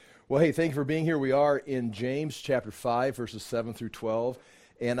Well, hey, thank you for being here. We are in James chapter 5, verses 7 through 12.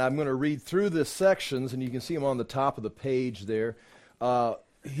 And I'm going to read through the sections, and you can see them on the top of the page there.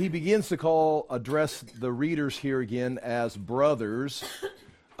 He begins to address the readers here again as brothers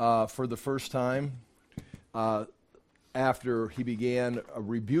for the first time after he began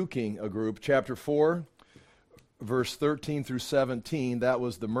rebuking a group. Chapter 4, verse 13 through 17, that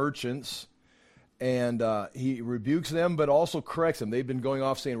was the merchants. And he rebukes them, but also corrects them. They've been going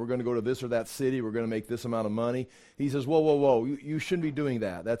off saying, we're going to go to this or that city, we're going to make this amount of money. He says, whoa, you shouldn't be doing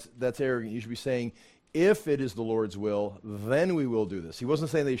that. That's arrogant. You should be saying, if it is the Lord's will, then we will do this. He wasn't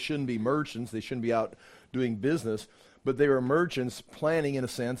saying they shouldn't be merchants, they shouldn't be out doing business, but they were merchants planning, in a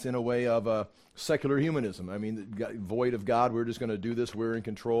sense, in a way of secular humanism. I mean, void of God, we're just going to do this, we're in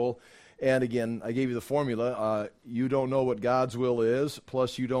control. And again, I gave you the formula. You don't know what God's will is,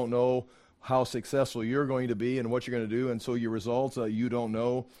 plus you don't know how successful you're going to be and what you're going to do, and so your results, you don't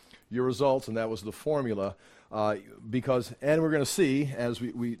know your results, and that was the formula. And we're going to see, as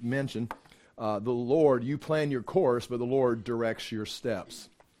we mentioned, the Lord, you plan your course, but the Lord directs your steps.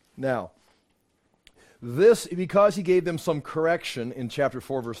 Now, this, because he gave them some correction in chapter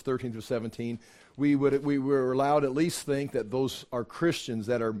 4, verse 13 through 17, we were allowed to at least think that those are Christians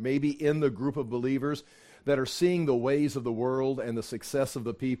that are maybe in the group of believers that are seeing the ways of the world and the success of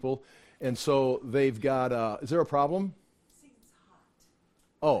the people. And so they've got, is there a problem? Seems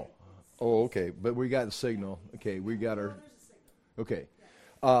hot. Oh, okay. But we got the signal. Okay, we got our, okay.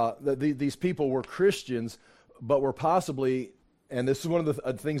 These people were Christians, but were possibly, and this is one of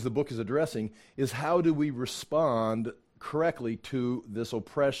the things the book is addressing, is how do we respond correctly to this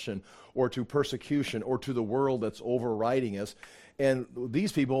oppression or to persecution or to the world that's overriding us. And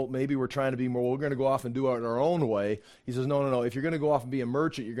these people maybe were trying to be more, we're going to go off and do it in our own way. He says, no. If you're going to go off and be a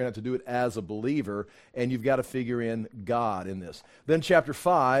merchant, you're going to have to do it as a believer, and you've got to figure in God in this. Then chapter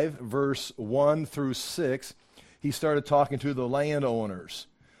 5, verse 1 through 6, he started talking to the landowners,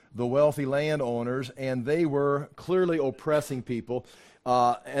 the wealthy landowners, and they were clearly oppressing people,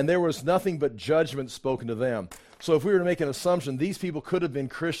 and there was nothing but judgment spoken to them. So if we were to make an assumption, these people could have been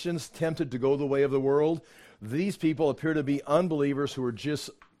Christians tempted to go the way of the world. These people appear to be unbelievers who are just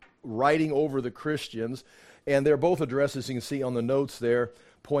riding over the Christians, and they're both addressed, as you can see on the notes there,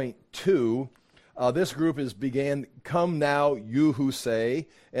 point 2. This group began, come now, you who say,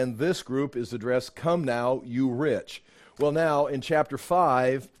 and this group is addressed, come now, you rich. Well, now, in chapter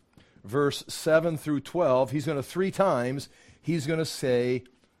 5, verse 7 through 12, he's going to 3 times, he's going to say,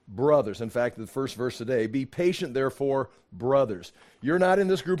 brothers. In fact, the first verse today, be patient, therefore, brothers. You're not in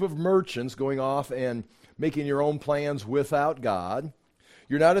this group of merchants going off and making your own plans without God.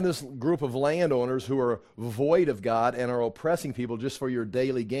 You're not in this group of landowners who are void of God and are oppressing people just for your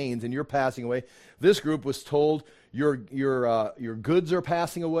daily gains, and you're passing away. This group was told your goods are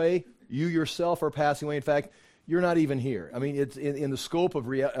passing away, you yourself are passing away. In fact, you're not even here. I mean, it's in the scope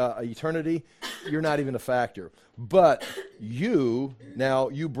of eternity, you're not even a factor. But you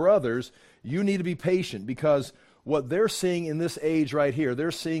brothers, you need to be patient, because what they're seeing in this age right here, they're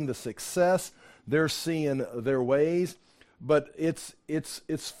seeing the success, they're seeing their ways, but it's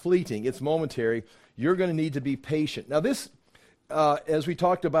fleeting, it's momentary. You're going to need to be patient. Now this, as we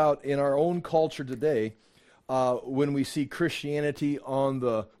talked about in our own culture today, when we see Christianity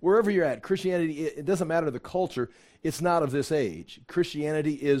wherever you're at, Christianity, it doesn't matter the culture, it's not of this age.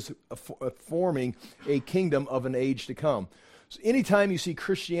 Christianity is forming a kingdom of an age to come. So anytime you see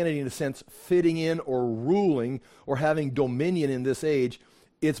Christianity, in a sense, fitting in or ruling or having dominion in this age,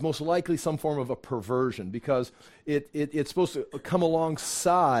 it's most likely some form of a perversion, because it's supposed to come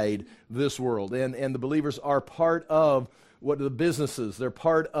alongside this world. And the believers are part of what the businesses, they're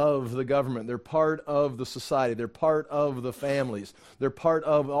part of the government, they're part of the society, they're part of the families, they're part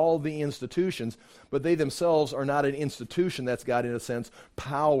of all the institutions, but they themselves are not an institution that's got, in a sense,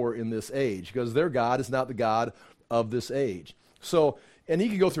 power in this age, because their God is not the God of this age. So, and you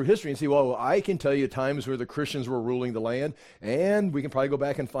can go through history and see, well, I can tell you times where the Christians were ruling the land, and we can probably go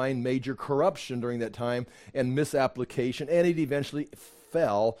back and find major corruption during that time and misapplication, and it eventually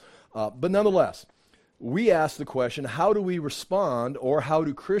fell. But nonetheless, we ask the question, how do we respond, or how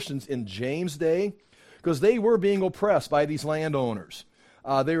do Christians in James' day, because they were being oppressed by these landowners.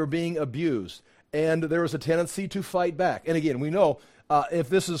 They were being abused, and there was a tendency to fight back. And again, we know if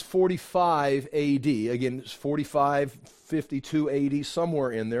this is 45 AD, again, it's 45, 52 AD,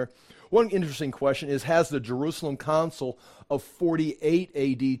 somewhere in there. One interesting question is, has the Jerusalem Council of 48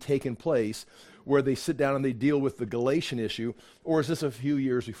 AD taken place, where they sit down and they deal with the Galatian issue, or is this a few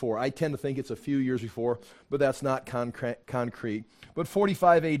years before? I tend to think it's a few years before, but that's not concrete. But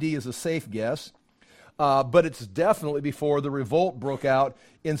 45 AD is a safe guess. but it's definitely before the revolt broke out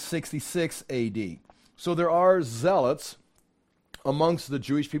in 66 AD. So there are zealots amongst the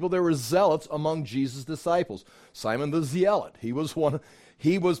Jewish people. There were zealots among Jesus' disciples. Simon the Zealot, he was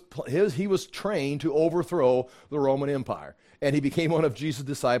trained to overthrow the Roman Empire. And he became one of Jesus'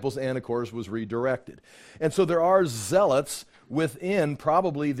 disciples and, of course, was redirected. And so there are zealots within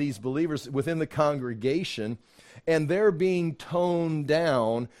probably these believers, within the congregation, and they're being toned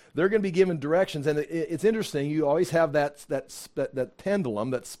down. They're going to be given directions. And it's interesting, you always have that pendulum,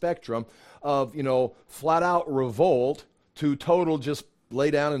 that spectrum of, flat out revolt to total just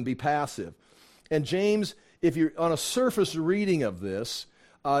lay down and be passive. And James, if you're on a surface reading of this,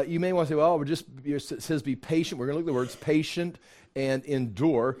 you may want to say, well, it says be patient. We're going to look at the words patient and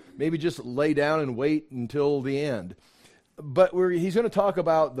endure. Maybe just lay down and wait until the end. But he's going to talk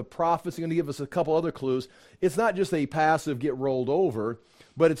about the prophets. He's going to give us a couple other clues. It's not just a passive get rolled over,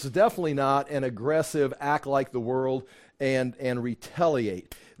 but it's definitely not an aggressive act like the world and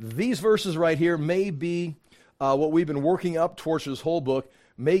retaliate. These verses right here may be what we've been working up towards this whole book,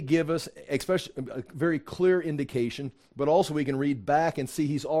 may give us especially a very clear indication, but also we can read back and see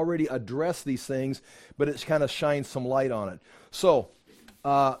he's already addressed these things, but it's kind of shines some light on it. So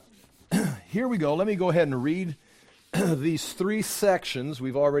here we go. Let me go ahead and read these three sections.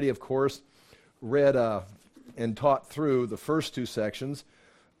 We've already, of course, read and taught through the first two sections,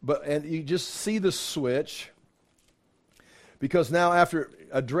 and you just see the switch, because now after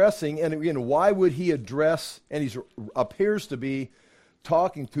addressing, and again, why would he address, and he appears to be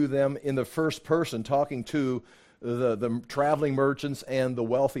talking to them in the first person, talking to the traveling merchants and the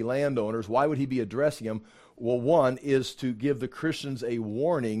wealthy landowners. Why would he be addressing them? Well, one is to give the Christians a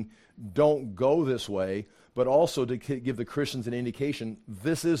warning, don't go this way, but also to give the Christians an indication,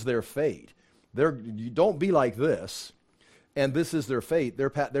 this is their fate. You don't be like this, and this is their fate.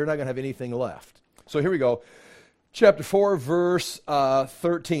 They're not going to have anything left. So here we go. Chapter 4, verse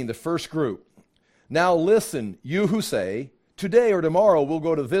 13, the first group. Now listen, you who say, today or tomorrow we'll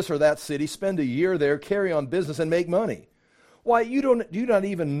go to this or that city, spend a year there, carry on business, and make money. Why, you do not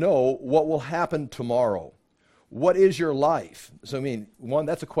even know what will happen tomorrow. What is your life? So, one,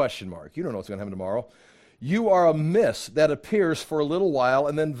 that's a question mark. You don't know what's going to happen tomorrow. You are a mist that appears for a little while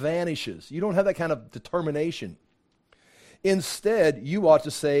and then vanishes. You don't have that kind of determination. Instead, you ought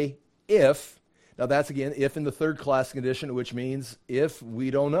to say, if. Now, that's, again, if in the third class condition, which means if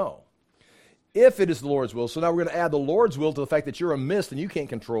we don't know. If it is the Lord's will. So now we're going to add the Lord's will to the fact that you're a mist and you can't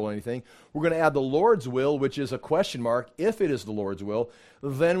control anything. We're going to add the Lord's will, which is a question mark. If it is the Lord's will,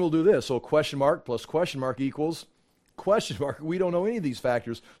 then we'll do this. So question mark plus question mark equals question mark. We don't know any of these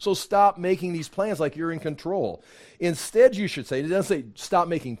factors. So stop making these plans like you're in control. Instead, you should say, it doesn't say stop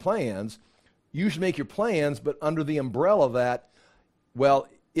making plans. You should make your plans, but under the umbrella that, well,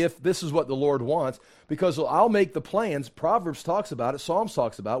 if this is what the Lord wants, because I'll make the plans. Proverbs talks about it. Psalms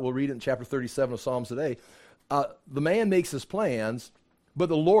talks about it. We'll read it in chapter 37 of Psalms today. The man makes his plans, but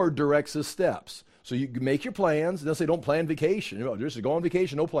the Lord directs his steps. So you make your plans. They'll say, don't plan vacation. Just go on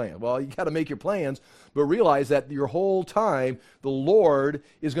vacation, no plan. Well, you got to make your plans, but realize that your whole time, the Lord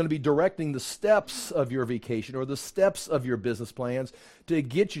is going to be directing the steps of your vacation or the steps of your business plans to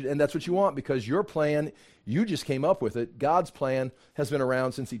get you, and that's what you want, because your plan, you just came up with it. God's plan has been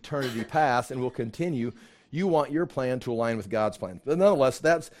around since eternity past and will continue. You want your plan to align with God's plan. But nonetheless,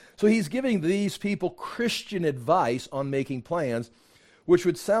 so he's giving these people Christian advice on making plans, which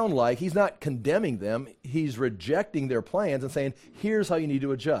would sound like he's not condemning them. He's rejecting their plans and saying, here's how you need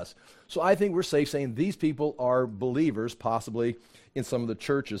to adjust. So I think we're safe saying these people are believers, possibly in some of the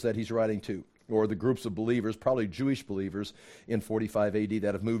churches that he's writing to, or the groups of believers, probably Jewish believers in 45 AD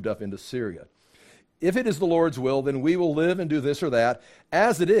that have moved up into Syria. If it is the Lord's will, then we will live and do this or that.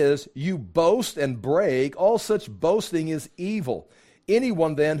 As it is, you boast and brag. All such boasting is evil.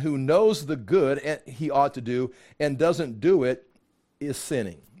 Anyone then who knows the good he ought to do and doesn't do it is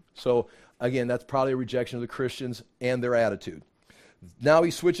sinning. So again, that's probably a rejection of the Christians and their attitude. Now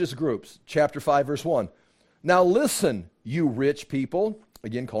he switches groups. Chapter 5, verse 1. Now listen, you rich people,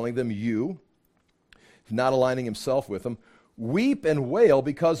 again calling them you, not aligning himself with them, weep and wail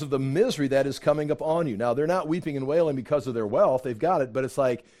because of the misery that is coming upon you. Now they're not weeping and wailing because of their wealth. They've got it, but it's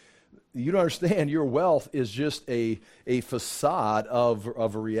like, you don't understand, your wealth is just a facade of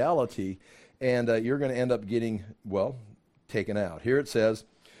a reality, and you're going to end up getting, taken out. Here it says,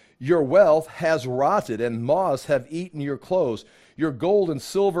 your wealth has rotted and moths have eaten your clothes. Your gold and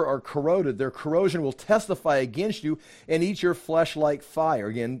silver are corroded. Their corrosion will testify against you and eat your flesh like fire.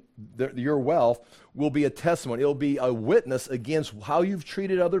 Again, your wealth will be a testimony. It'll be a witness against how you've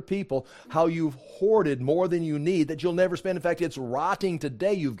treated other people, how you've hoarded more than you need that you'll never spend. In fact, it's rotting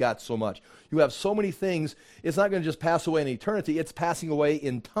today. You've got so much. You have so many things. It's not going to just pass away in eternity. It's passing away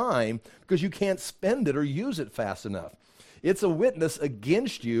in time because you can't spend it or use it fast enough. It's a witness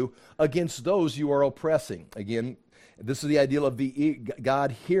against you, against those you are oppressing. Again, this is the ideal of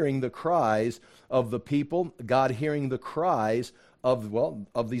God hearing the cries of the people, God hearing the cries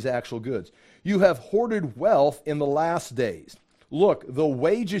of these actual goods. You have hoarded wealth in the last days. Look, the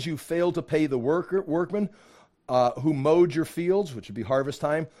wages you failed to pay the workmen who mowed your fields, which would be harvest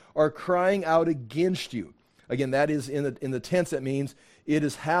time, are crying out against you. Again, that is in the tense. That means it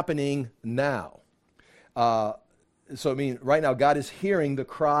is happening now. So, I mean, right now, God is hearing the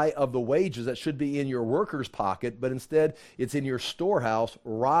cry of the wages that should be in your worker's pocket, but instead it's in your storehouse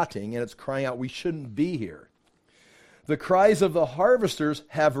rotting, and it's crying out, we shouldn't be here. The cries of the harvesters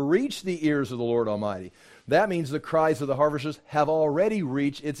have reached the ears of the Lord Almighty. That means the cries of the harvesters have already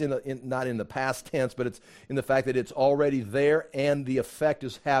reached. It's not in the past tense, but it's in the fact that it's already there, and the effect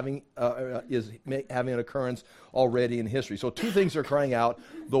is having an occurrence already in history. So two things are crying out: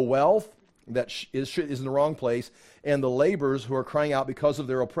 the wealth that is in the wrong place, and the laborers who are crying out because of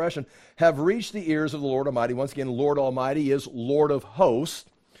their oppression have reached the ears of the Lord Almighty. Once again, Lord Almighty is Lord of hosts,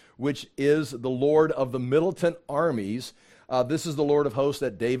 which is the Lord of the militant armies. This is the Lord of hosts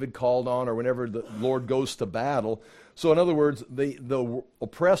that David called on, or whenever the Lord goes to battle. So in other words, the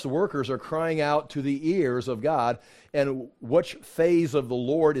oppressed workers are crying out to the ears of God, and which phase of the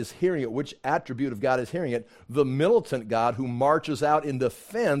Lord is hearing it, which attribute of God is hearing it? The militant God who marches out in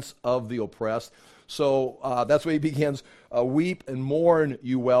defense of the oppressed. So that's why he begins, weep and mourn,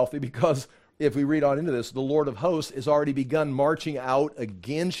 you wealthy, because if we read on into this, the Lord of hosts has already begun marching out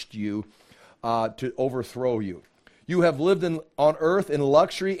against you to overthrow you. You have lived on earth in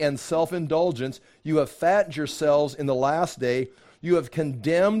luxury and self-indulgence. You have fattened yourselves in the last day. You have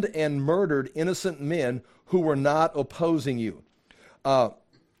condemned and murdered innocent men who were not opposing you.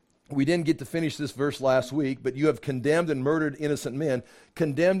 We didn't get to finish this verse last week, but you have condemned and murdered innocent men.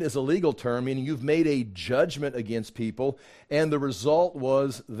 Condemned is a legal term, meaning you've made a judgment against people, and the result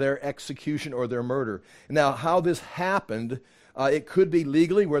was their execution or their murder. Now, how this happened, it could be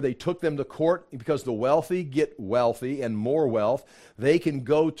legally, where they took them to court, because the wealthy get wealthy and more wealth. They can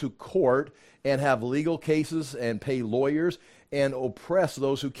go to court and have legal cases and pay lawyers and oppress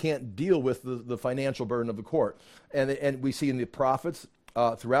those who can't deal with the financial burden of the court. And we see in the prophets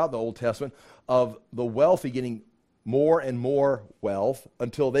throughout the Old Testament of the wealthy getting more and more wealth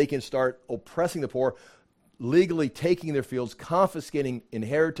until they can start oppressing the poor, legally taking their fields, confiscating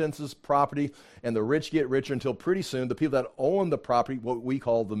inheritances, property, and the rich get richer until pretty soon the people that own the property, what we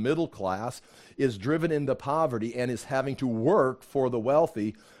call the middle class, is driven into poverty and is having to work for the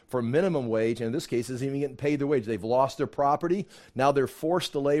wealthy for minimum wage, and in this case isn't even getting paid their wage. They've lost their property. Now they're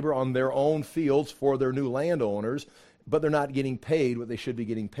forced to labor on their own fields for their new landowners, but they're not getting paid what they should be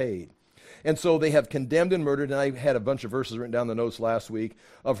getting paid. And so they have condemned and murdered, and I had a bunch of verses written down in the notes last week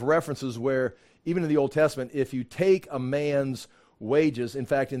of references where, even in the Old Testament, if you take a man's wages, in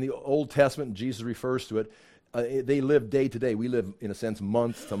fact, in the Old Testament, Jesus refers to it, they live day to day. We live, in a sense,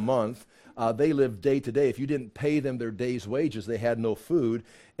 month to month. They live day to day. If you didn't pay them their day's wages, they had no food.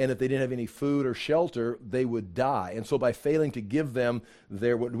 And if they didn't have any food or shelter, they would die. And so by failing to give them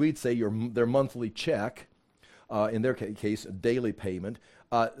their, what we'd say, their monthly check, in their case, a daily payment,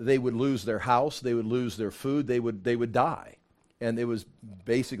 they would lose their house, they would lose their food, they would die. And it was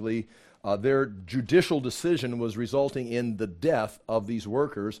basically their judicial decision was resulting in the death of these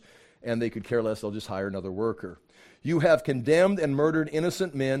workers, and they could care less, they'll just hire another worker. You have condemned and murdered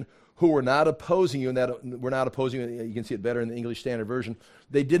innocent men who were not opposing you, and that were not opposing you. You can see it better in the English Standard Version.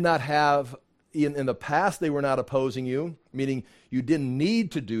 They did not have, in the past they were not opposing you, meaning you didn't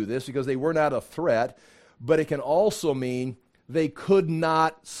need to do this because they were not a threat, but it can also mean they could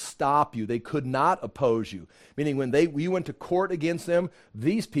not stop you. They could not oppose you. Meaning when you went to court against them,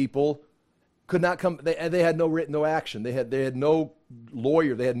 these people could not come. They had no action. They had no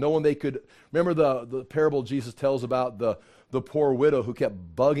lawyer. They had no one they could. Remember the parable Jesus tells about the poor widow who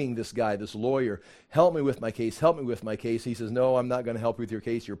kept bugging this guy, this lawyer, help me with my case, help me with my case. He says, no, I'm not going to help you with your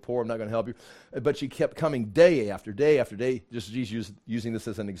case. You're poor. I'm not going to help you. But she kept coming day after day after day, just Jesus using this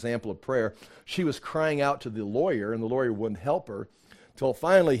as an example of prayer. She was crying out to the lawyer, and the lawyer wouldn't help her, till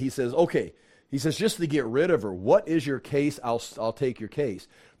finally he says, okay. He says, just to get rid of her, what is your case? I'll take your case.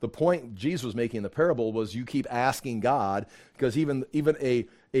 The point Jesus was making in the parable was you keep asking God, because even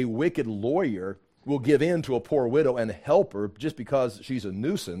a wicked lawyer will give in to a poor widow and help her just because she's a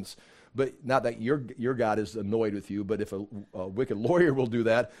nuisance. But not that your God is annoyed with you, but if a wicked lawyer will do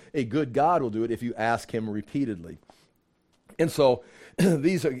that, a good God will do it if you ask him repeatedly. And so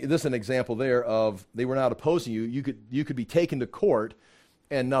this is an example there of they were not opposing you. You could be taken to court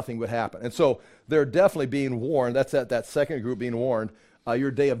and nothing would happen. And so they're definitely being warned. That's that second group being warned.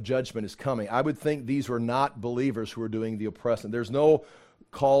 Your day of judgment is coming. I would think these were not believers who were doing the oppressing. There's no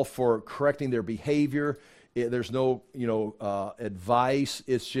call for correcting their behavior. There's no advice.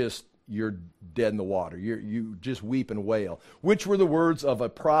 It's just you're dead in the water. You just weep and wail, which were the words of a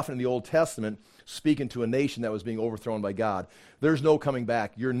prophet in the Old Testament speaking to a nation that was being overthrown by God. There's no coming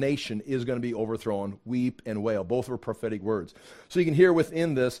back. Your nation is going to be overthrown. Weep and wail. Both were prophetic words. So you can hear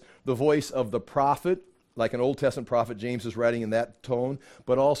within this the voice of the prophet, like an Old Testament prophet. James is writing in that tone,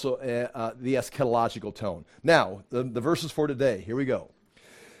 but also the eschatological tone. Now, the verses for today. Here we go.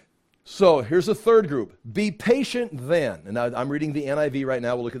 So here's the third group. Be patient then. And now I'm reading the NIV right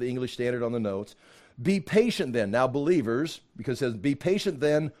now. We'll look at the English Standard on the notes. Be patient then. Now believers, because it says, be patient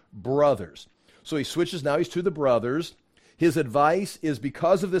then, brothers. So he switches now. He's to the brothers. His advice is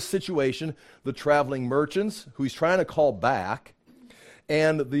because of this situation, the traveling merchants, who he's trying to call back,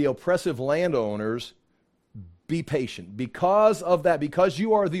 and the oppressive landowners, be patient. Because of that, because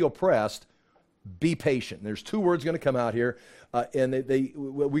you are the oppressed, be patient. There's two words going to come out here. And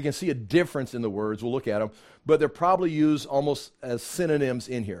we can see a difference in the words. We'll look at them. But they're probably used almost as synonyms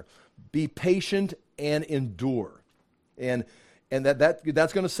in here. Be patient and endure. And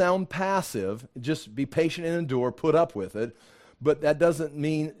that's going to sound passive. Just be patient and endure. Put up with it. But that doesn't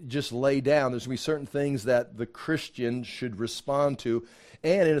mean just lay down. There's going to be certain things that the Christian should respond to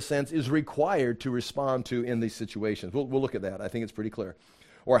and, in a sense, is required to respond to in these situations. We'll look at that. I think it's pretty clear.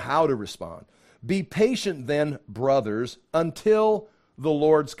 Or how to respond. Be patient then, brothers, until the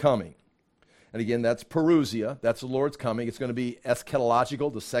Lord's coming. And again, that's parousia. That's the Lord's coming. It's going to be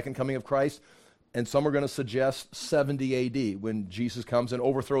eschatological, the second coming of Christ. And some are going to suggest 70 A.D. when Jesus comes and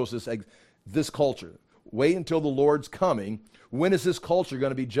overthrows this culture. Wait until the Lord's coming. When is this culture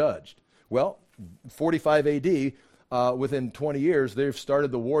going to be judged? Well, 45 A.D., within 20 years, they've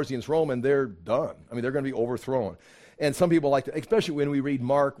started the wars against Rome, and they're done. I mean, they're going to be overthrown. And some people like to, especially when we read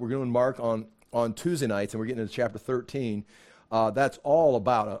Mark, we're doing Mark on Tuesday nights, and we're getting into chapter 13. That's all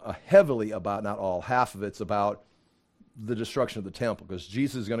about, heavily about, not all, half of it's about the destruction of the temple, because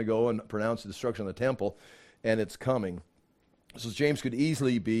Jesus is going to go and pronounce the destruction of the temple, and it's coming. So James could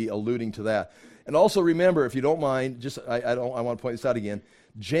easily be alluding to that. And also remember, if you don't mind, I want to point this out again,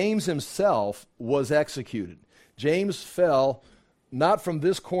 James himself was executed. James fell not from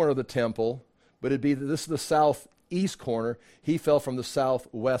this corner of the temple, but this is the southeast corner. He fell from the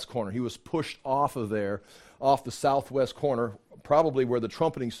southwest corner. He was pushed off of there, off the southwest corner, probably where the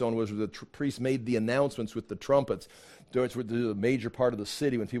trumpeting stone was, where the priests made the announcements with the trumpets. It's the major part of the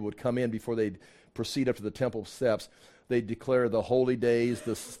city when people would come in before they'd proceed up to the temple steps. They'd declare the holy days,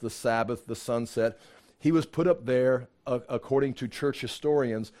 the Sabbath, the sunset. He was put up there, according to church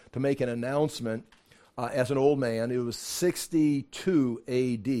historians, to make an announcement as an old man. It was 62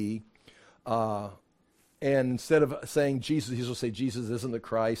 A.D., and instead of saying Jesus, he will say Jesus isn't the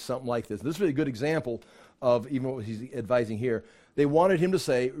Christ, something like this. This is a good example of even what he's advising here. They wanted him to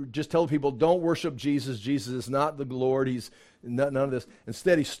say, just tell people, don't worship Jesus. Jesus is not the Lord. He's none of this.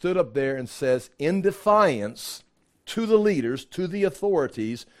 Instead, he stood up there and says, in defiance to the leaders, to the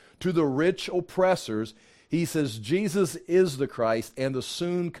authorities, to the rich oppressors, he says, Jesus is the Christ and the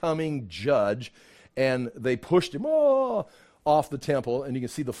soon coming judge. And they pushed him off the temple, and you can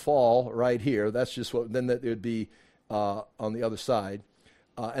see the fall right here. That's just what, then it would be on the other side.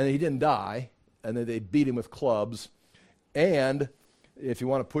 And he didn't die, and then they beat him with clubs. And if you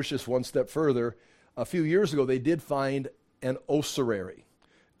want to push this one step further, a few years ago they did find an ossuary.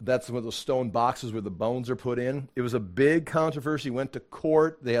 That's one of those stone boxes where the bones are put in. It was a big controversy, went to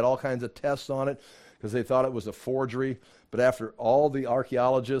court. They had all kinds of tests on it because they thought it was a forgery. But after all the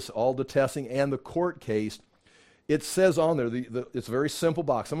archaeologists, all the testing, and the court case, it says on there, it's a very simple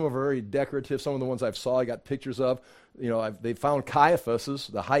box. Some of them are very decorative. Some of the ones I got pictures of. They found Caiaphas's,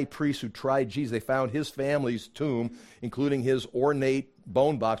 the high priest who tried Jesus. They found his family's tomb, including his ornate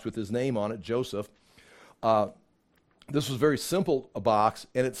bone box with his name on it, Joseph. This was very simple, a box,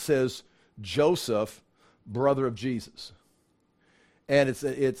 and it says Joseph, brother of Jesus. And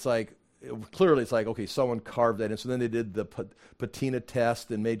it's like, clearly it's like, okay, someone carved that in. So then they did the patina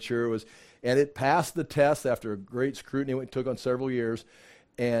test and made sure it was, and it passed the test after a great scrutiny. It took on several years.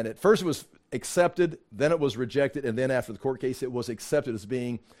 And at first it was accepted, then it was rejected, and then after the court case it was accepted as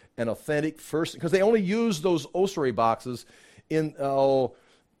being an authentic first, because they only used those ossuary boxes in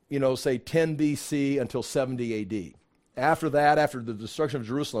say 10 BC until 70 AD. After that, after the destruction of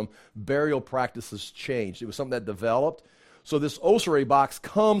Jerusalem, burial practices changed. It was something that developed. So this ossuary box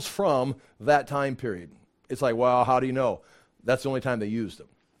comes from that time period. It's like, well, how do you know? That's the only time they used them.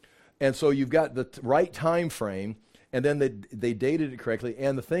 And so you've got the right time frame, and then they dated it correctly.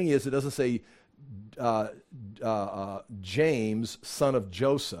 And the thing is, it doesn't say James, son of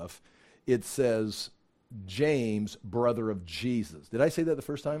Joseph. It says James, brother of Jesus. Did I say that the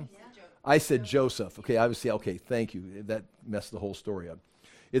first time? Yeah. I said Joseph. Okay, obviously, okay, thank you. That messed the whole story up.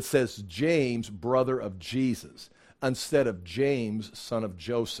 It says James, brother of Jesus, instead of James, son of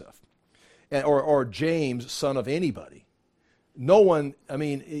Joseph. Or James, son of anybody. No one,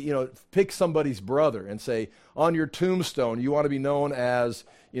 pick somebody's brother and say, on your tombstone, you want to be known as,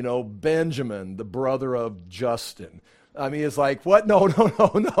 Benjamin, the brother of Justin. I mean, it's like, what? No.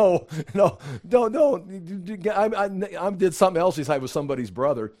 I did something else besides with somebody's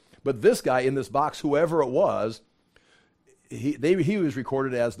brother. But this guy in this box, whoever it was, he was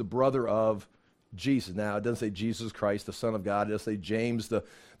recorded as the brother of Jesus. Now, it doesn't say Jesus Christ, the Son of God. It doesn't say James.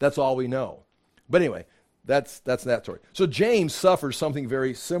 That's all we know. But anyway, that's that story. So James suffers something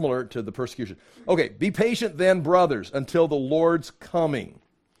very similar to the persecution. Okay, be patient then, brothers, until the Lord's coming.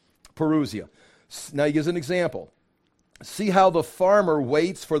 Perusia. Now he gives an example. See how the farmer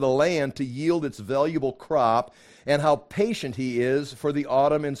waits for the land to yield its valuable crop, and how patient he is for the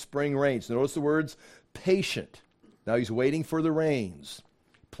autumn and spring rains. Notice the words patient. Now he's waiting for the rains.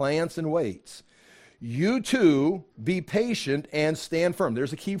 Plants and waits. You too, be patient and stand firm.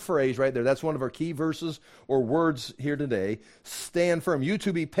 There's a key phrase right there. That's one of our key verses or words here today. Stand firm. You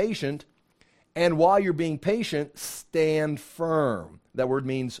too, be patient, and while you're being patient, stand firm. That word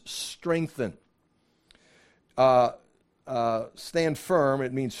means strengthen. Stand firm,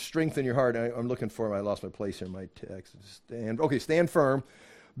 it means strengthen your heart. I'm looking for I lost my place here in my text. Stand firm,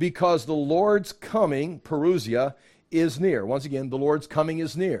 because the Lord's coming, Perusia, is near. Once again, the Lord's coming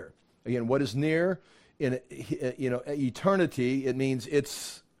is near. Again, what is near? In eternity, it means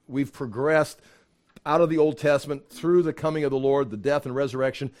we've progressed out of the Old Testament through the coming of the Lord, the death and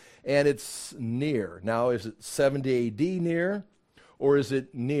resurrection, and it's near. Now, is it 70 AD near, or is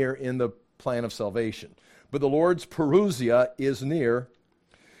it near in the plan of salvation? But the Lord's Perusia is near.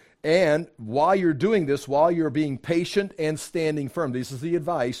 And while you're doing this, while you're being patient and standing firm, this is the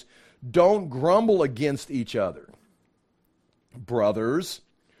advice, don't grumble against each other. Brothers,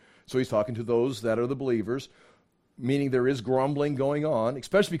 so he's talking to those that are the believers, meaning there is grumbling going on,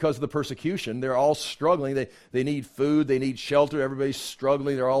 especially because of the persecution. They're all struggling. They need food. They need shelter. Everybody's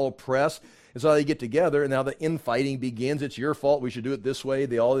struggling. They're all oppressed. And so they get together, and now the infighting begins. It's your fault. We should do it this way.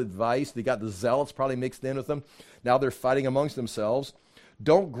 They all advice. They got the zealots probably mixed in with them. Now they're fighting amongst themselves.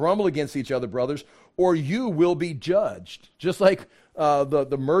 Don't grumble against each other, brothers, or you will be judged. Just like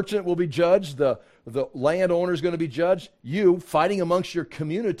the merchant will be judged, the landowner is going to be judged. You, fighting amongst your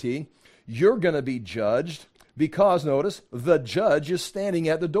community, you're going to be judged because, notice, the judge is standing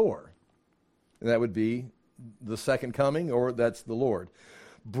at the door. And that would be the second coming, or that's the Lord.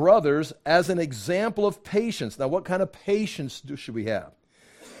 Brothers, as an example of patience. Now, what kind of patience should we have?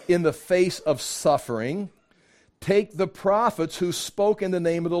 In the face of suffering, take the prophets who spoke in the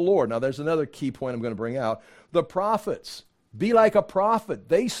name of the Lord. Now, there's another key point I'm going to bring out. The prophets. Be like a prophet.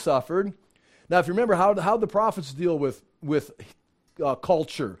 They suffered. Now, if you remember, how the prophets deal with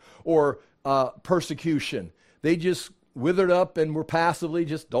culture or persecution? They just withered up and were passively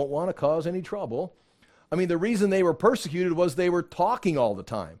just don't want to cause any trouble. I mean, the reason they were persecuted was they were talking all the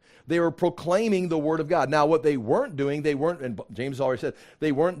time. They were proclaiming the word of God. Now, what they weren't doing, and James already said,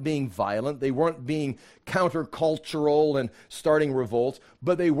 they weren't being violent. They weren't being countercultural and starting revolts,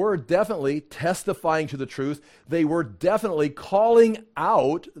 but they were definitely testifying to the truth. They were definitely calling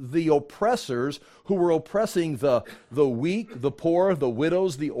out the oppressors who were oppressing the weak, the poor, the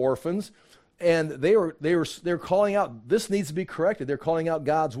widows, the orphans. And they're calling out, this needs to be corrected. They're calling out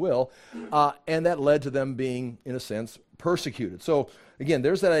God's will. And that led to them being, in a sense, persecuted. So, again,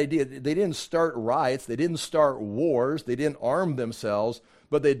 there's that idea. They didn't start riots. They didn't start wars. They didn't arm themselves.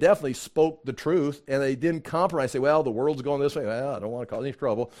 But they definitely spoke the truth. And they didn't compromise, say, well, the world's going this way. Well, I don't want to cause any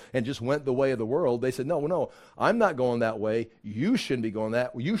trouble. And just went the way of the world. They said, no, I'm not going that way. You shouldn't be going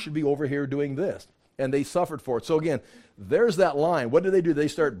that way. You should be over here doing this. And they suffered for it. So again, there's that line. What did they do? Did they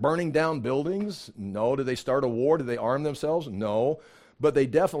start burning down buildings? No. Did they start a war? Did they arm themselves? No. But they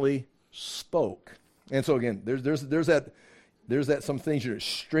definitely spoke. And so again, there's that some things you're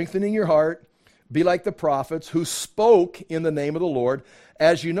strengthening your heart. Be like the prophets who spoke in the name of the Lord.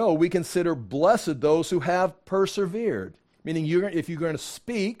 As you know, we consider blessed those who have persevered. Meaning if you're going to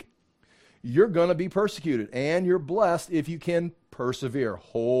speak, you're going to be persecuted, and you're blessed if you can persevere.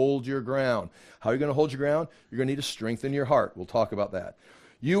 Hold your ground. How are you going to hold your ground? You're going to need to strengthen your heart. We'll talk about that.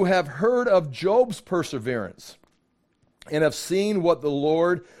 You have heard of Job's perseverance and have seen what the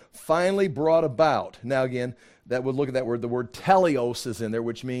Lord finally brought about. Now again, that would look at that word. The word teleos is in there,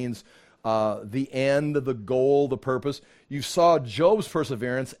 which means the end, the goal, the purpose. You saw Job's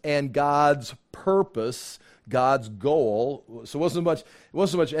perseverance and God's purpose, God's goal. So it wasn't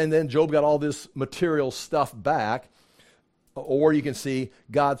so much, and then Job got all this material stuff back. Or you can see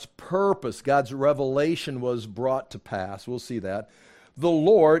God's purpose, God's revelation was brought to pass. We'll see that. The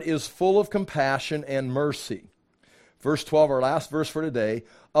Lord is full of compassion and mercy. Verse 12, our last verse for today.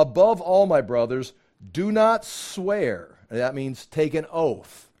 Above all, my brothers, do not swear. That means take an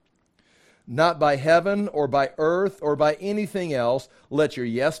oath. Not by heaven or by earth or by anything else. Let your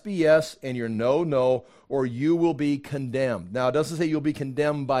yes be yes and your no, no, or you will be condemned. Now, it doesn't say you'll be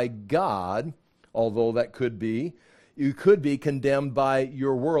condemned by God, although that could be. You could be condemned by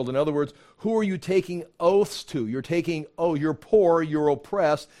your world. In other words, who are you taking oaths to? You're taking, oh, you're poor, you're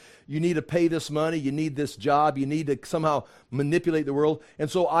oppressed, you need to pay this money, you need this job, you need to somehow manipulate the world. And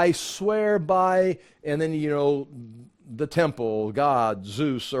so I swear by, and then, the temple, God,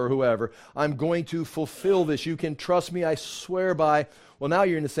 Zeus, or whoever, I'm going to fulfill this. You can trust me, I swear by. Well, now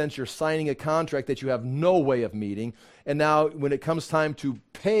you're in a sense, you're signing a contract that you have no way of meeting. And now when it comes time to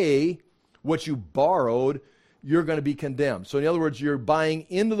pay what you borrowed, you're going to be condemned. So in other words, you're buying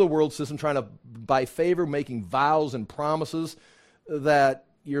into the world system, trying to buy favor, making vows and promises that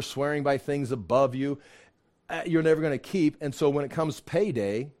you're swearing by things above you. You're never going to keep. And so when it comes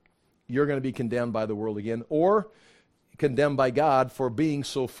payday, you're going to be condemned by the world again, or condemned by God for being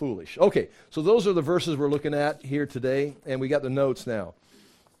so foolish. Okay, so those are the verses we're looking at here today, and we got the notes now.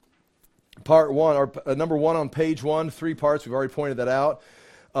 Part one, or number one on page 1, 3 parts. We've already pointed that out.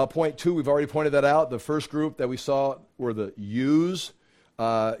 Point 2, we've already pointed that out. The first group that we saw were the yous,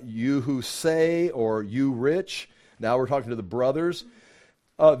 you who say, or you rich. Now we're talking to the brothers.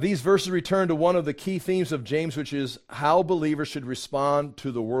 These verses return to one of the key themes of James, which is how believers should respond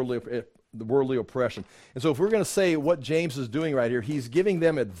to the worldly oppression. And so if we're going to say what James is doing right here, he's giving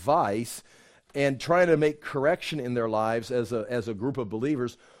them advice and trying to make correction in their lives as a group of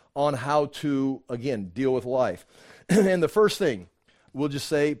believers on how to, again, deal with life. And the first thing, we'll just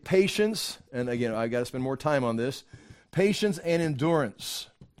say patience, and again, I got to spend more time on this, patience and endurance,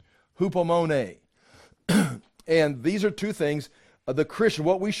 hupomone. And these are two things. The Christian,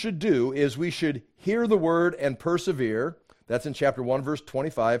 what we should do is we should hear the word and persevere. That's in chapter 1, verse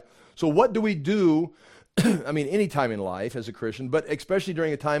 25. So what do we do, I mean, any time in life as a Christian, but especially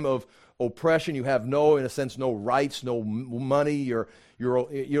during a time of oppression, you have in a sense, no rights, no money.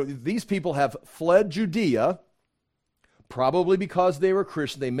 These people have fled Judea, probably because they were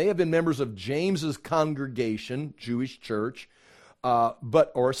Christian. They may have been members of James's congregation, Jewish church,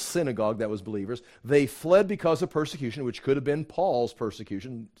 or synagogue that was believers. They fled because of persecution, which could have been Paul's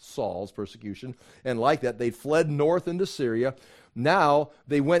persecution, Saul's persecution, and like that, they fled north into Syria. Now,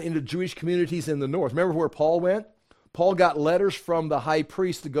 they went into Jewish communities in the north. Remember where Paul went? Paul got letters from the high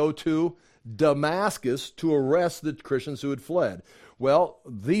priest to go to Damascus to arrest the Christians who had fled. Well,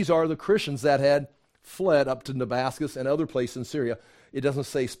 these are the Christians that had fled up to Damascus and other places in Syria. It doesn't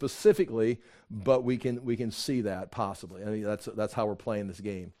say specifically, but we can see that possibly. I mean, that's how we're playing this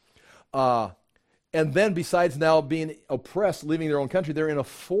game. And then besides now being oppressed, leaving their own country, they're in a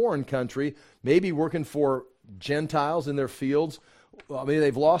foreign country, maybe working for Gentiles in their fields. I mean,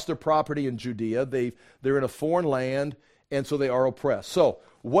 they've lost their property in Judea. They're in a foreign land, and so they are oppressed. So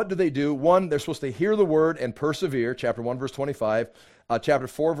what do? One, they're supposed to hear the word and persevere, chapter 1, verse 25. Chapter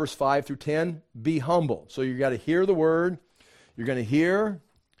 4, verse 5 through 10, be humble. So you got to hear the word. You're going to hear.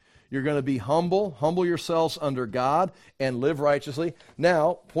 You're going to be humble. Humble yourselves under God and live righteously.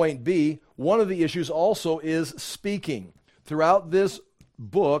 Now, point B, one of the issues also is speaking. Throughout this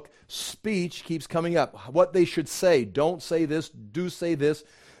book, speech keeps coming up. What they should say. Don't say this. Do say this.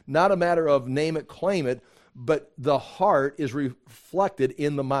 Not a matter of name it, claim it, but the heart is reflected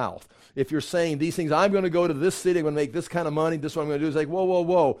in the mouth. If you're saying these things, I'm going to go to this city, I'm going to make this kind of money, this is what I'm going to do. It's like, whoa, whoa,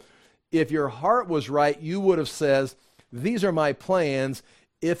 whoa. If your heart was right, you would have said, these are my plans.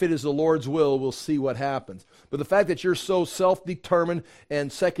 If it is the Lord's will, we'll see what happens. But the fact that you're so self-determined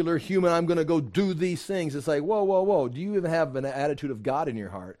and secular human, I'm going to go do these things, it's like, whoa, whoa, whoa. Do you even have an attitude of God in your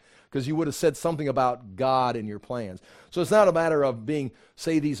heart? Because you would have said something about God in your plans. So it's not a matter of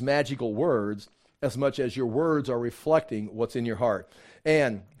say these magical words, as much as your words are reflecting what's in your heart.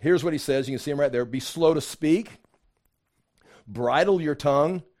 And here's what he says. You can see him right there. Be slow to speak. Bridle your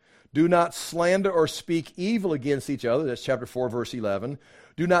tongue. Do not slander or speak evil against each other. That's chapter 4, verse 11.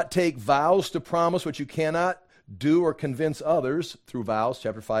 Do not take vows to promise what you cannot do or convince others through vows,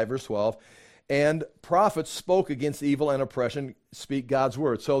 chapter 5, verse 12. And prophets spoke against evil and oppression, speak God's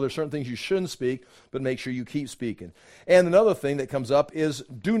word. So there's certain things you shouldn't speak, but make sure you keep speaking. And another thing that comes up is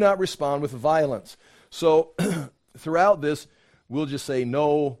do not respond with violence. So throughout this, we'll just say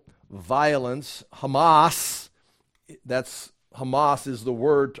no violence. Hamas, Hamas is the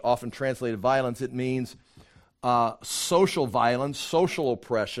word often translated violence. It means social violence, social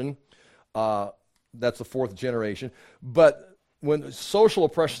oppression. That's the fourth generation. But when social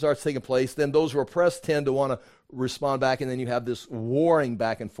oppression starts taking place, then those who are oppressed tend to want to respond back, and then you have this warring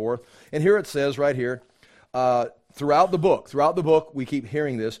back and forth. And here it says right here, throughout the book, we keep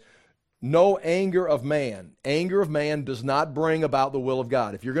hearing this, no anger of man. Anger of man does not bring about the will of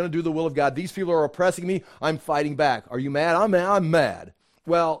God. If you're going to do the will of God, these people are oppressing me, I'm fighting back. Are you mad? I'm mad.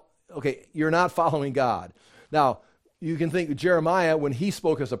 Well, okay, you're not following God. Now, you can think Jeremiah, when he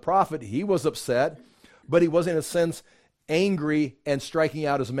spoke as a prophet, he was upset, but he was in a sense angry and striking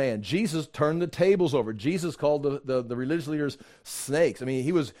out as a man. Jesus turned the tables over. Jesus called the religious leaders snakes. I mean,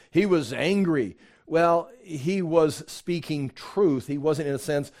 he was angry. Well, he was speaking truth. He wasn't, in a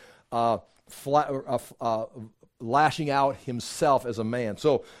sense, lashing out himself as a man.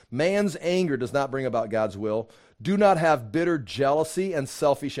 So man's anger does not bring about God's will. Do not have bitter jealousy and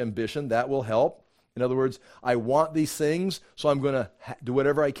selfish ambition. That will help. In other words, I want these things, so I'm going to do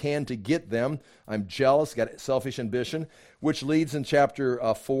whatever I can to get them. I'm jealous, got selfish ambition, which leads in chapter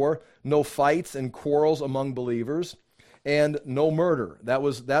 4, no fights and quarrels among believers, and no murder.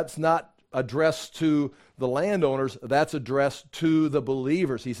 That's not addressed to the landowners, that's addressed to the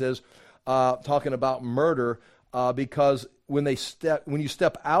believers. He says, talking about murder, because when you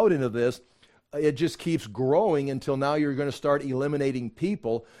step out into this, it just keeps growing until now you're going to start eliminating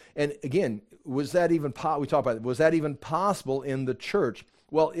people. And again, was that even possible in the church?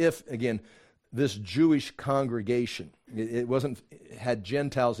 Well, if, again, this Jewish congregation, it had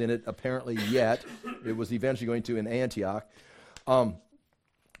Gentiles in it apparently yet. It was eventually going to in Antioch.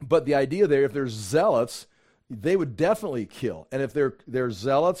 But the idea there, if there's zealots, they would definitely kill. And if they're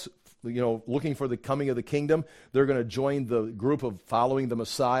zealots, looking for the coming of the kingdom, they're going to join the group of following the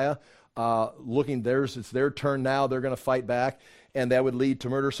Messiah. It's their turn now, they're going to fight back, and that would lead to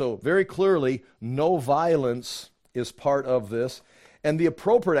murder. So very clearly, no violence is part of this. And the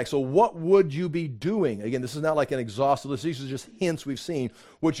appropriate act, so what would you be doing? Again, this is not like an exhaustive list, these are just hints we've seen.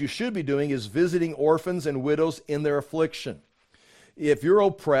 What you should be doing is visiting orphans and widows in their affliction. If you're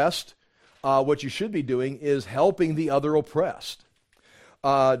oppressed, what you should be doing is helping the other oppressed.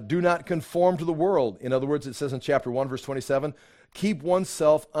 Do not conform to the world. In other words, it says in chapter 1, verse 27, keep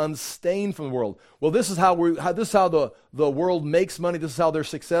oneself unstained from the world. Well, this is how the world makes money. This is how they're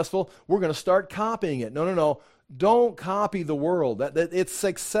successful. We're going to start copying it. No. Don't copy the world. It's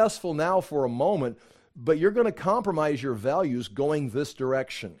successful now for a moment, but you're going to compromise your values going this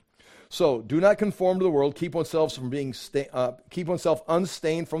direction. So do not conform to the world. Keep oneself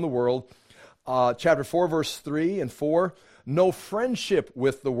unstained from the world. Chapter 4, verse 3 and 4. No friendship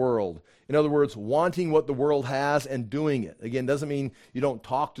with the world. In other words, wanting what the world has and doing it. Again, doesn't mean you don't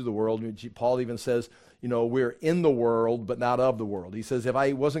talk to the world. Paul even says, we're in the world, but not of the world. He says, if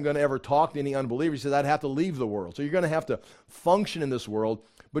I wasn't going to ever talk to any unbeliever, he says, I'd have to leave the world. So you're going to have to function in this world,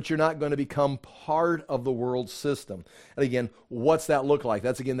 but you're not going to become part of the world system. And again, what's that look like?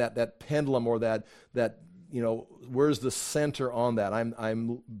 That's, again, that pendulum or that where's the center on that?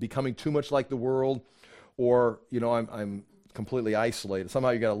 I'm becoming too much like the world, or, I'm completely isolated. Somehow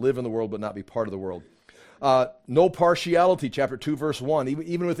you got to live in the world but not be part of the world. No partiality, chapter 2, verse 1.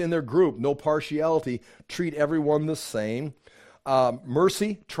 Even within their group, no partiality. Treat everyone the same.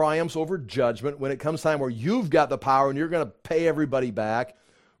 Mercy triumphs over judgment. When it comes time where you've got the power and you're going to pay everybody back,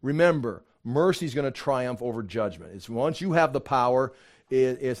 remember, mercy is going to triumph over judgment. It's once you have the power,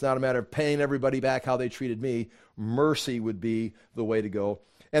 it's not a matter of paying everybody back how they treated me. Mercy would be the way to go.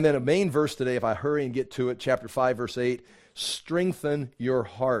 And then a main verse today, if I hurry and get to it, chapter 5, verse 8, strengthen your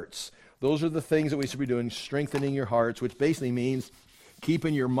hearts. Those are the things that we should be doing, strengthening your hearts, which basically means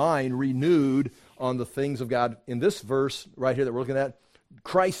keeping your mind renewed on the things of God. In this verse right here that we're looking at,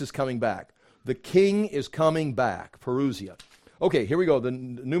 Christ is coming back. The King is coming back, Parousia. Okay, here we go, the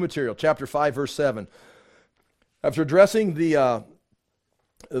new material, chapter 5, verse 7. After addressing the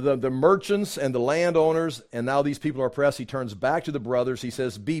merchants and the landowners, and now these people are oppressed, he turns back to the brothers. He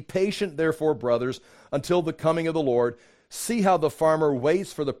says, be patient, therefore, brothers, until the coming of the Lord. See how the farmer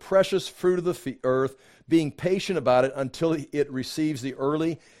waits for the precious fruit of the earth, being patient about it until it receives the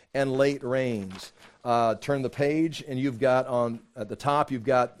early and late rains. Turn the page, and you've got at the top, you've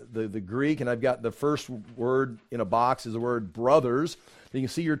got the Greek, and I've got the first word in a box is the word brothers. You can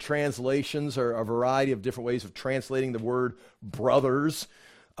see your translations are a variety of different ways of translating the word brothers.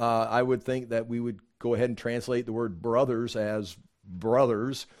 I would think that we would go ahead and translate the word brothers as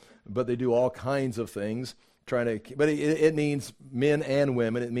brothers, but they do all kinds of things. But it means men and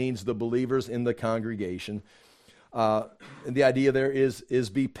women. It means the believers in the congregation. And the idea there is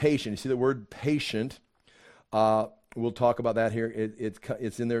be patient. You see the word patient. We'll talk about that here.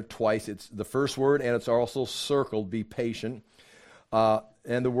 It's in there twice. It's the first word, and it's also circled, be patient.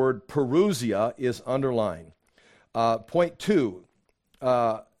 And the word perusia is underlined. Point 2,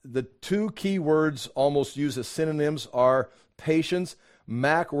 the two key words almost used as synonyms are patience,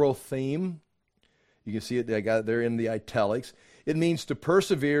 macrotheme. You can see it, I got it there in the italics. It means to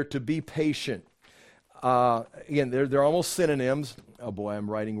persevere, to be patient. Again, they're almost synonyms. Oh boy, I'm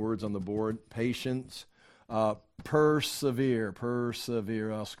writing words on the board. Patience, persevere,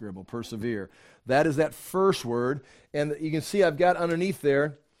 I'll scribble, persevere. That is that first word. And you can see I've got underneath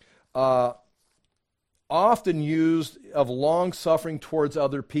there, often used of long suffering towards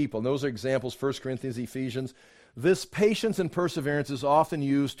other people. And those are examples, 1 Corinthians, Ephesians. This patience and perseverance is often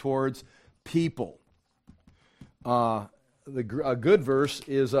used towards people. A good verse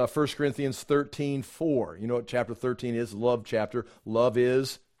is 1 Corinthians 13:4. You know what chapter 13 is? Love chapter. Love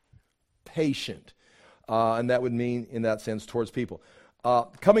is patient. And that would mean, in that sense, towards people.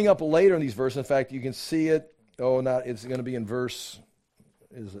 Coming up later in these verses, in fact, you can see it. It's going to be in verse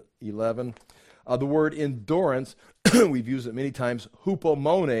 11. The word endurance, we've used it many times,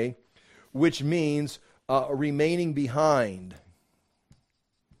 hupomone, which means remaining behind.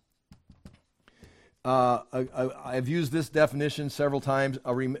 I've used this definition several times,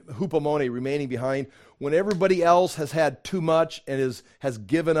 hupomone, remaining behind. When everybody else has had too much and has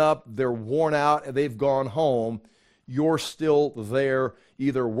given up, they're worn out, and they've gone home, you're still there,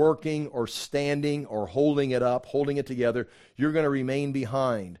 either working or standing or holding it up, holding it together. You're going to remain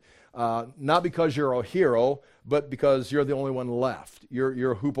behind. Not because you're a hero, but because you're the only one left.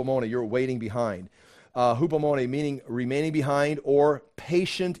 You're hupomone, you're waiting behind. Hupomone meaning remaining behind or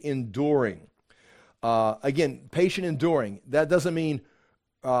patient enduring. Again, patient enduring. That doesn't mean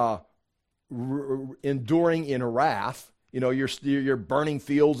enduring in wrath. You know, you're burning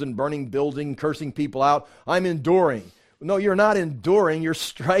fields and burning buildings, cursing people out. I'm enduring. No, you're not enduring. You're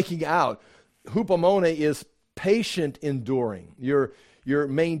striking out. Hupomone is patient enduring. You're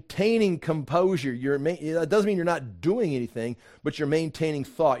maintaining composure. It doesn't mean you're not doing anything, but you're maintaining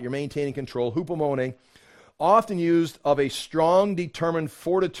thought. You're maintaining control. Hupomone, often used of a strong, determined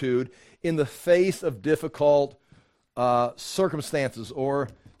fortitude in the face of difficult circumstances or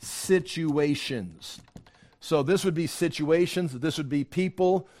situations. So this would be situations. This would be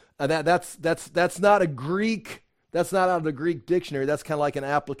people. That's not a Greek. That's not out of the Greek dictionary. That's kind of like an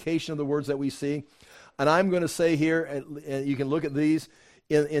application of the words that we see. And I'm going to say here, and you can look at these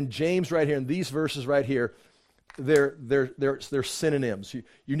in James right here, in these verses right here. They're synonyms.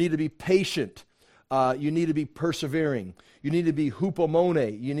 You need to be patient. You need to be persevering. You need to be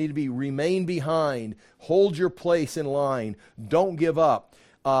hupomone. You need to be remain behind. Hold your place in line. Don't give up.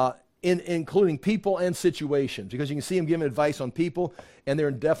 Including people and situations, because you can see him giving advice on people, and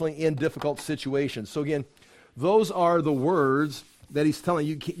they're definitely in difficult situations. So again, those are the words that he's telling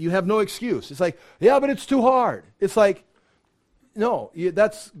you. You have no excuse. It's like, yeah, but it's too hard. It's like, no,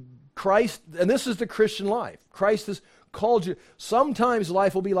 that's Christ, and this is the Christian life. Christ has called you. Sometimes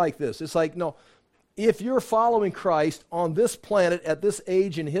life will be like this. It's like, no, if you're following Christ on this planet at this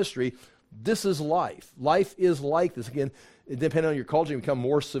age in history, this is life. Life is like this. Again, depending on your culture, you become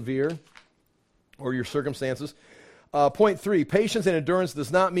more severe or your circumstances. Point 3, patience and endurance does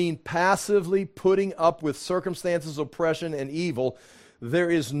not mean passively putting up with circumstances, oppression, and evil.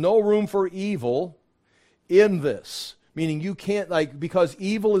 There is no room for evil in this. Meaning you can't, because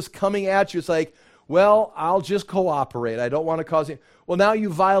evil is coming at you, it's like, well, I'll just cooperate. I don't want to cause it. Well, now you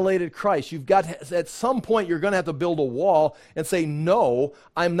violated Christ. You've got to, at some point, you're going to have to build a wall and say, no,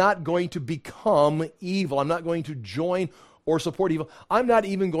 I'm not going to become evil. I'm not going to join or support evil. I'm not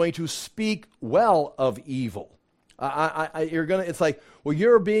even going to speak well of evil. It's like, well,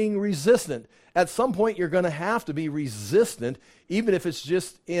 you're being resistant. At some point, you're going to have to be resistant, even if it's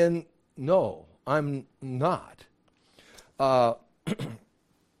just no, I'm not.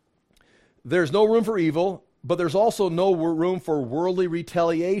 There's no room for evil, but there's also no room for worldly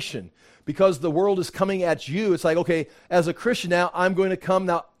retaliation, because the world is coming at you. It's like, okay, as a Christian now, I'm going to come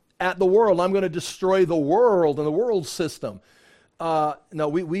now at the world. I'm going to destroy the world and the world system. No,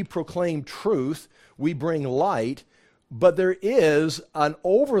 we proclaim truth. We bring light. but there is an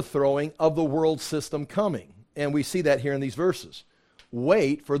overthrowing of the world system coming. And we see that here in these verses.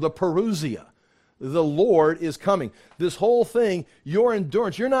 Wait for the parousia. The Lord is coming. This whole thing, your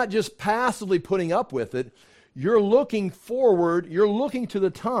endurance, you're not just passively putting up with it. You're looking forward. You're looking to the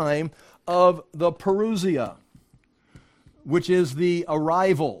time of the parousia, which is the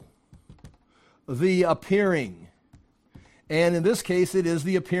arrival, the appearing. And in this case, it is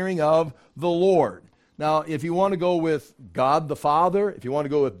the appearing of the Lord. Now, if you want to go with God the Father, if you want to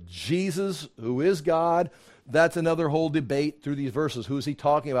go with Jesus, who is God, that's another whole debate through these verses. Who is he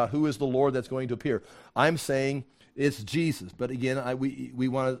talking about? Who is the Lord that's going to appear? I'm saying it's Jesus. But again, we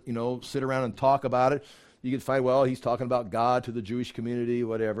want to sit around and talk about it. You can find, well, he's talking about God to the Jewish community,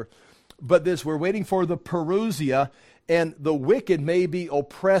 whatever. But we're waiting for the parousia, and the wicked may be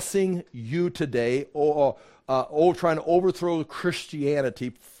oppressing you today, or trying to overthrow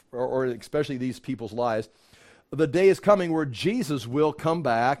Christianity, or especially these people's lives. The day is coming where Jesus will come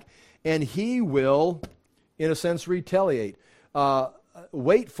back, and he will, in a sense, retaliate.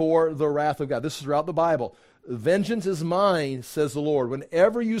 Wait for the wrath of God. This is throughout the Bible. Vengeance is mine, says the Lord.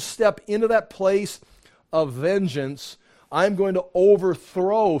 Whenever you step into that place of vengeance, I'm going to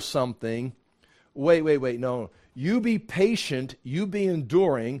overthrow something. Wait, no. You be patient, you be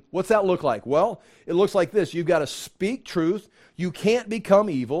enduring. What's that look like? Well, it looks like this. You've got to speak truth. You can't become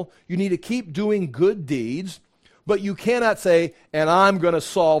evil. You need to keep doing good deeds. But you cannot say, and I'm going to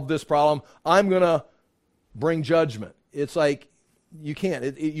solve this problem. I'm going to bring judgment. It's like, you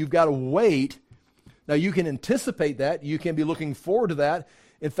can't. You've got to wait. Now, you can anticipate that. You can be looking forward to that.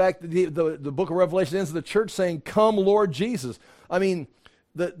 In fact, the book of Revelation ends with the church saying, "Come, Lord Jesus." I mean,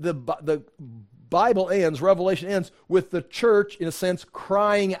 the Bible ends, Revelation ends with the church, in a sense,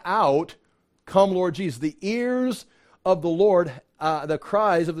 crying out, "Come, Lord Jesus." The ears of the Lord, the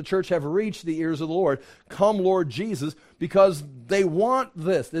cries of the church have reached the ears of the Lord. "Come, Lord Jesus," because they want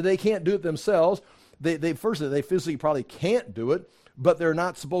this. They can't do it themselves. They physically probably can't do it, but they're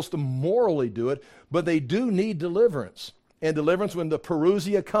not supposed to morally do it. But they do need deliverance. And deliverance, when the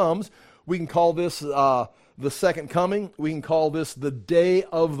parousia comes, we can call this the second coming. We can call this the day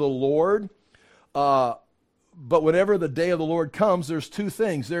of the Lord. But whenever the day of the Lord comes, there's two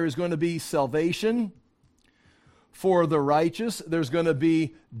things. There is going to be salvation for the righteous. There's going to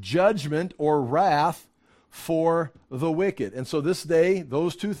be judgment or wrath for the wicked. And so this day,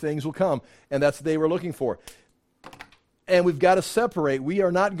 those two things will come. And that's the day we're looking for. And we've got to separate. We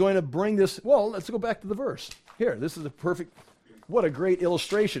are not going to bring this. Well, let's go back to the verse. Here, this is what a great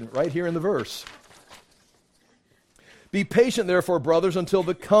illustration right here in the verse. "Be patient, therefore, brothers, until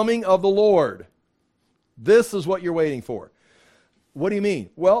the coming of the Lord." This is what you're waiting for. What do you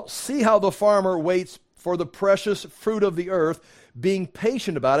mean? Well, see how the farmer waits for the precious fruit of the earth, being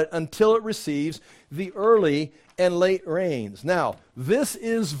patient about it until it receives the early and late rains. Now, this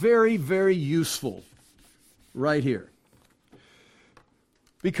is very, very useful right here.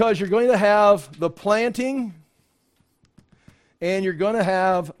 Because you're going to have the planting and you're going to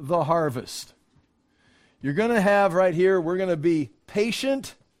have the harvest. You're going to have right here, we're going to be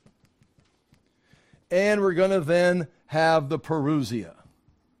patient, and we're going to then have the parousia,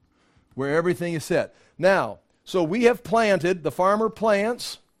 where everything is set. Now, so we have planted, the farmer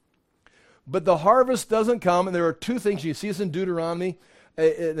plants, but the harvest doesn't come, and there are two things. You see this in Deuteronomy.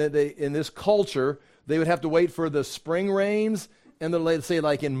 In this culture, they would have to wait for the spring rains, and then say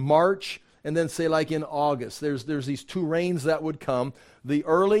like in March, and then say like in August. There's these two rains that would come, the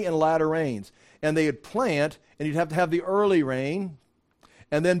early and latter rains. And they would plant, and you'd have to have the early rain,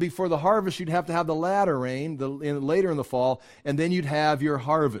 and then before the harvest, you'd have to have the latter rain, later in the fall, and then you'd have your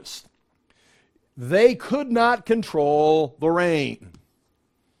harvest. They could not control the rain.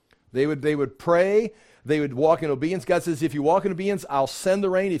 They would pray. They would walk in obedience. God says, if you walk in obedience, I'll send the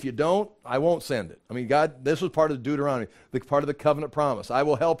rain. If you don't, I won't send it. I mean, God, this was part of Deuteronomy, part of the covenant promise. I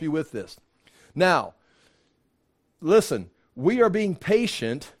will help you with this. Now, listen, we are being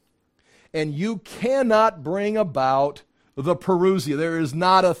patient, and you cannot bring about the parousia. There is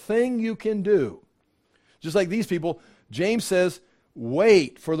not a thing you can do. Just like these people, James says,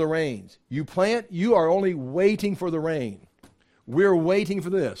 wait for the rains. You plant, you are only waiting for the rain. We're waiting for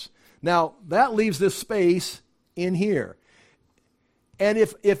this. Now, that leaves this space in here. And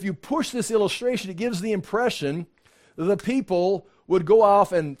if you push this illustration, it gives the impression that the people would go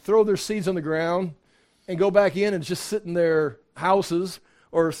off and throw their seeds on the ground and go back in and just sit in their houses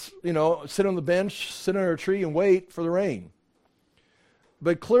or, sit on the bench, sit under a tree and wait for the rain.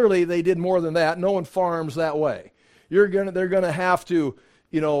 But clearly they did more than that. No one farms that way. They're going to have to,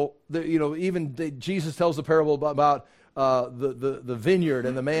 Jesus tells the parable about the vineyard,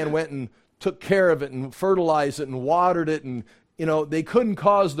 and the man went and took care of it and fertilized it and watered it, and they couldn't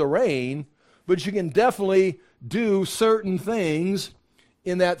cause the rain, but you can definitely do certain things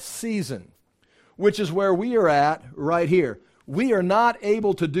in that season, which is where we are at right here. We are not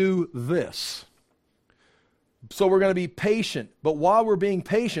able to do this. So we're going to be patient. But while we're being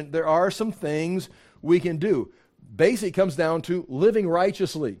patient, there are some things we can do. Basically, it comes down to living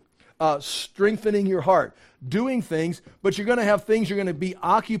righteously, strengthening your heart, doing things, but you're going to have things you're going to be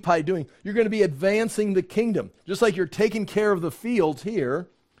occupied doing. You're going to be advancing the kingdom, just like you're taking care of the fields here,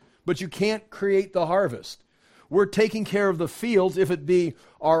 but you can't create the harvest. We're taking care of the fields, if it be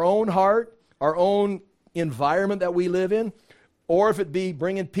our own heart, our own environment that we live in, or if it be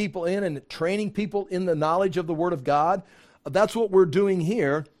bringing people in and training people in the knowledge of the Word of God. That's what we're doing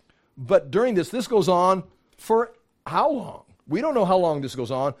here. But during this goes on for how long? We don't know how long this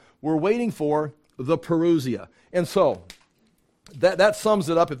goes on. We're waiting for the Parousia. And so, that sums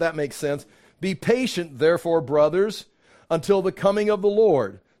it up, if that makes sense. Be patient, therefore, brothers, until the coming of the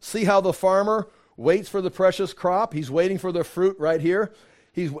Lord. See how the farmer waits for the precious crop? He's waiting for the fruit right here.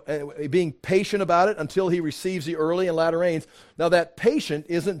 He's being patient about it until he receives the early and latter rains. Now, that patient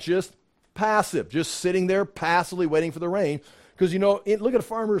isn't just passive, just sitting there passively waiting for the rain. Because, look at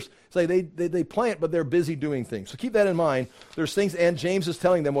farmers, say they plant, but they're busy doing things. So keep that in mind. There's things, and James is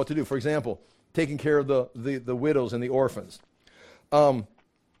telling them what to do. For example, taking care of the widows and the orphans. I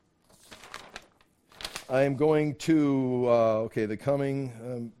am going to, the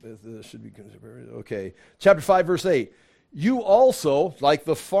coming, should be, okay. Chapter 5, verse 8. You also, like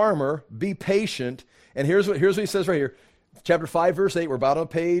the farmer, be patient. And here's what he says right here. Chapter 5, verse 8, we're about on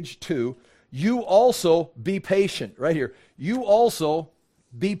page 2. You also be patient, right here. You also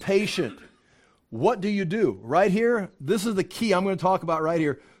be patient. What do you do? Right here, this is the key I'm going to talk about right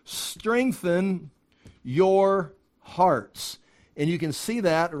here. Strengthen your hearts. And you can see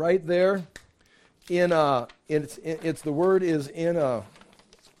that right there it's the word is in there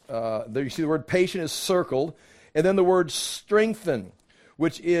you see the word patient is circled, and then the word strengthen,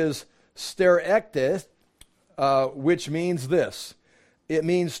 which is sterektes, which means this. It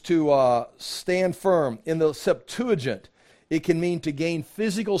means to stand firm. In the Septuagint, it can mean to gain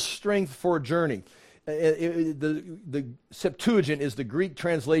physical strength for a journey. The Septuagint is the Greek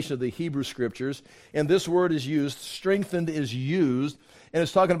translation of the Hebrew Scriptures, and this word is used, strengthened is used, and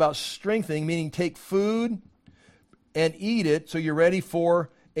it's talking about strengthening, meaning take food and eat it so you're ready for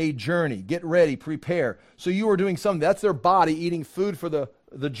a journey. Get ready, prepare. So you are doing something. That's their body eating food for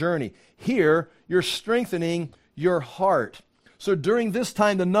the journey. Here, you're strengthening your heart. So during this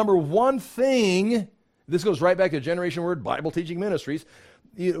time, the number one thing, this goes right back to Generation Word Bible Teaching Ministries,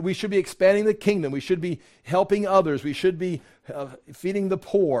 we should be expanding the kingdom. We should be helping others. We should be feeding the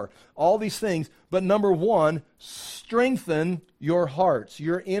poor. All these things. But number one, strengthen your hearts,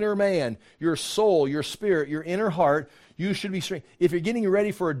 your inner man, your soul, your spirit, your inner heart. You should be strengthened. If you're getting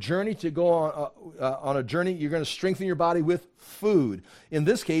ready for a journey to go on a journey, you're going to strengthen your body with food. In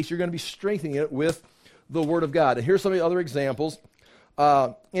this case, you're going to be strengthening it with the Word of God. And here's some of the other examples.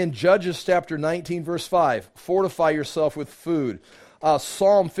 In Judges chapter 19, verse 5, fortify yourself with food.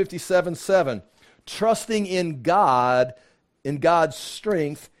 Psalm 57:7, trusting in God, in God's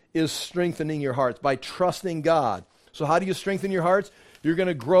strength, is strengthening your hearts by trusting God. So how do you strengthen your hearts? You're going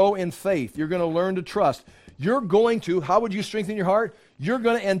to grow in faith. You're going to learn to trust. You're going to, how would you strengthen your heart? You're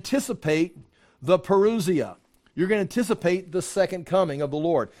going to anticipate the Parousia. You're going to anticipate the second coming of the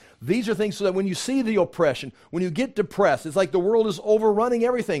Lord. These are things so that when you see the oppression, when you get depressed, it's like the world is overrunning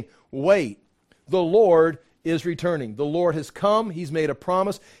everything. Wait, the Lord is returning. The Lord has come. He's made a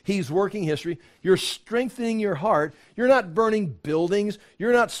promise. He's working history. You're strengthening your heart. You're not burning buildings.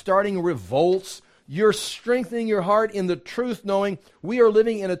 You're not starting revolts. You're strengthening your heart in the truth, knowing we are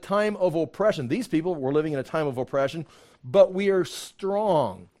living in a time of oppression. These people were living in a time of oppression, but we are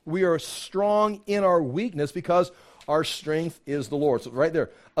strong. We are strong in our weakness because our strength is the Lord. So right there,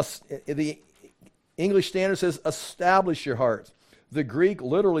 the English Standard says, establish your hearts. The Greek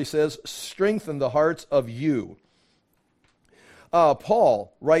literally says, strengthen the hearts of you.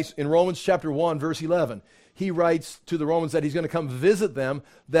 Paul writes in Romans chapter 1, verse 11, he writes to the Romans that he's going to come visit them,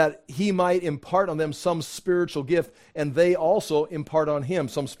 that he might impart on them some spiritual gift, and they also impart on him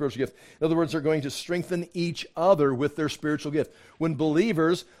some spiritual gift. In other words, they're going to strengthen each other with their spiritual gift. When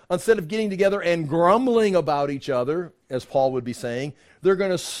believers, instead of getting together and grumbling about each other, as Paul would be saying, they're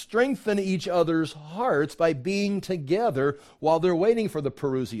going to strengthen each other's hearts by being together while they're waiting for the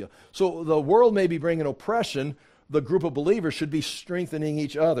Parousia. So the world may be bringing oppression. The group of believers should be strengthening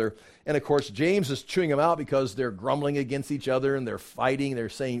each other. And of course, James is chewing them out because they're grumbling against each other and they're fighting, they're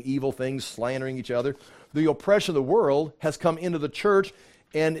saying evil things, slandering each other. The oppression of the world has come into the church,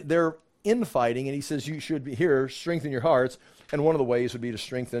 and they're infighting, and he says you should be here, strengthen your hearts, and one of the ways would be to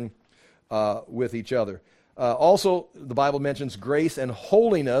strengthen with each other. Also, the Bible mentions grace and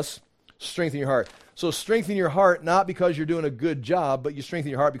holiness, strengthen your heart. So strengthen your heart not because you're doing a good job, but you strengthen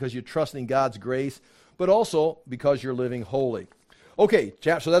your heart because you're trusting God's grace, but also because you're living holy. Okay,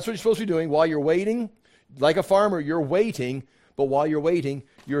 so that's what you're supposed to be doing. While you're waiting, like a farmer, you're waiting, but while you're waiting,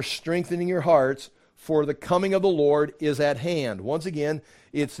 you're strengthening your hearts, for the coming of the Lord is at hand. Once again,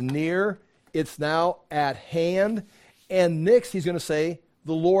 it's near, it's now at hand, and next he's going to say,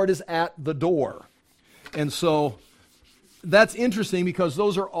 the Lord is at the door. And so that's interesting because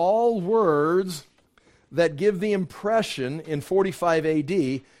those are all words that give the impression in 45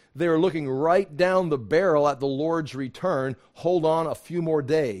 AD they were looking right down the barrel at the Lord's return. Hold on a few more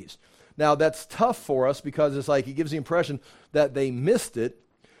days. Now that's tough for us because it's like it gives the impression that they missed it,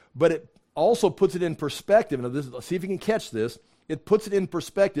 but it also puts it in perspective. Now let's see if you can catch this. It puts it in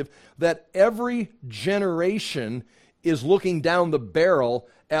perspective that every generation is looking down the barrel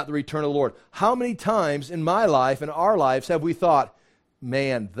at the return of the Lord. How many times in my life, in our lives, have we thought,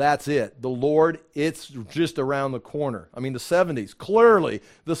 man, that's it. The Lord, it's just around the corner. I mean, the 70s, clearly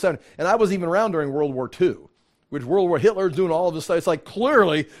the 70s. And I wasn't even around during World War II, which World War Hitler's doing all of this stuff. It's like,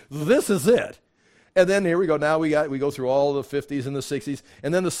 clearly, this is it. And then here we go. Now we go through all the 50s and the 60s.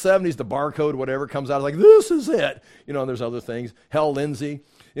 And then the 70s, the barcode, whatever, comes out like, this is it. You know, and there's other things. Hal Lindsey,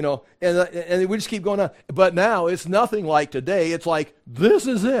 you know, and we just keep going on. But now it's nothing like today. It's like, this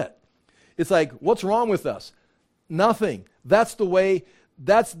is it. It's like, what's wrong with us? Nothing. That's the way,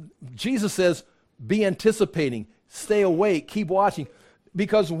 Jesus says, be anticipating, stay awake, keep watching.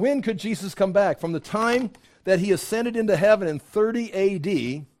 Because when could Jesus come back? From the time that he ascended into heaven in 30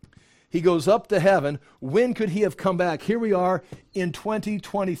 AD, he goes up to heaven. When could he have come back? Here we are in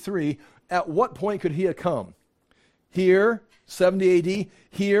 2023. At what point could he have come? Here, 70 AD.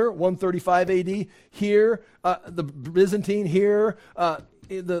 Here, 135 AD. Here, the Byzantine. Here,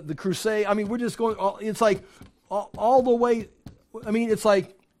 the Crusade. I mean, we're just going, it's like all the way. I mean, it's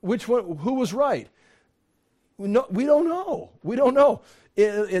like, which one, who was right? We don't know. We don't know.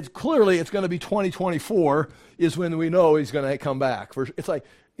 It's clearly it's going to be 2024 is when we know he's going to come back. It's like,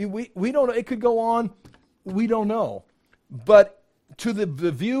 we don't know. It could go on. We don't know. But to the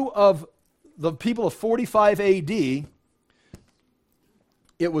view of the people of 45 AD,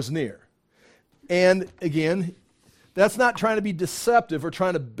 it was near. And again, that's not trying to be deceptive or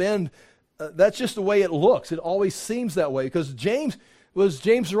trying to bend. That's just the way it looks. It always seems that way. Because was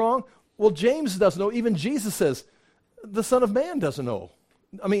James wrong? Well, James doesn't know. Even Jesus says, the Son of Man doesn't know.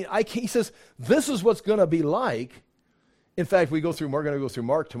 I mean, he says, this is what's going to be like. In fact, we're going to go through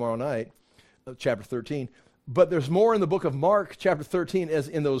Mark tomorrow night, chapter 13. But there's more in the book of Mark, chapter 13, as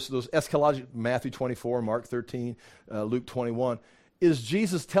in those eschatological, Matthew 24, Mark 13, Luke 21, is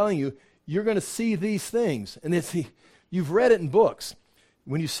Jesus telling you, you're going to see these things. And you've read it in books.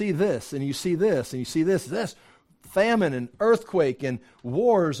 When you see this, and you see this, and you see this, famine and earthquake and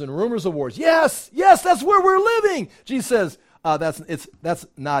wars and rumors of wars. Yes, that's where we're living. Jesus says, that's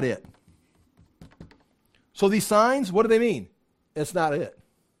not it. So these signs, what do they mean? It's not it.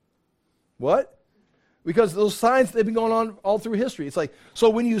 What? Because those signs, they've been going on all through history. It's like, so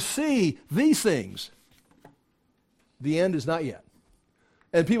when you see these things, the end is not yet.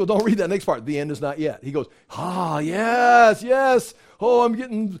 And people don't read that next part. The end is not yet. He goes, yes. Oh, I'm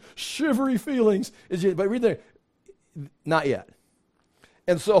getting shivery feelings. But read there, not yet.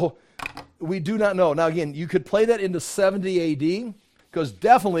 And so we do not know. Now again, you could play that into 70 AD, because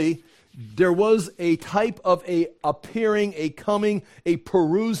definitely there was a type of a appearing, a coming, a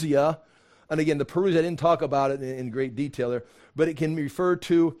parousia. And again, the parousia, I didn't talk about it in great detail there, but it can refer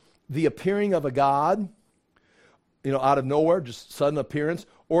to the appearing of a god, out of nowhere, just sudden appearance,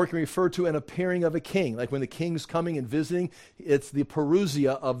 or it can refer to an appearing of a king. Like when the king's coming and visiting, it's the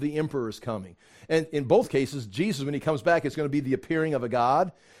parousia of the emperor's coming. And in both cases, Jesus, when he comes back, it's going to be the appearing of a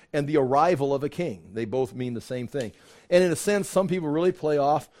god and the arrival of a king. They both mean the same thing. And in a sense, some people really play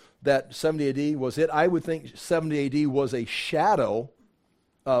off that 70 AD was it. I would think 70 AD was a shadow,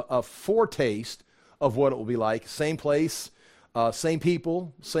 a foretaste of what it will be like. Same place, same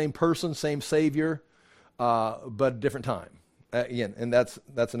people, same person, same Savior, but different time. Again, and that's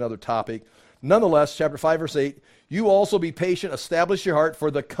another topic. Nonetheless, chapter 5, verse 8, you also be patient, establish your heart,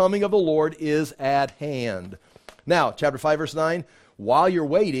 for the coming of the Lord is at hand. Now, chapter 5, verse 9, while you're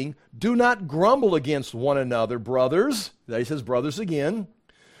waiting, do not grumble against one another, brothers. There he says brothers again,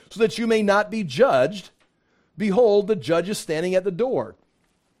 so that you may not be judged. Behold, the judge is standing at the door.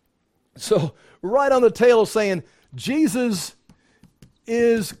 So, right on the tail of saying, Jesus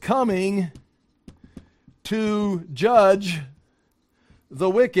is coming to judge the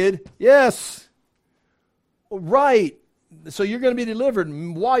wicked. Yes. Right. So you're going to be delivered.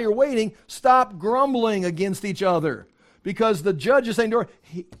 And while you're waiting, stop grumbling against each other. Because the judge is saying,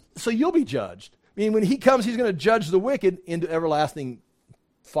 so you'll be judged. I mean, when he comes, he's going to judge the wicked into everlasting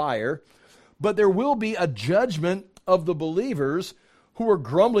fire. But there will be a judgment of the believers who are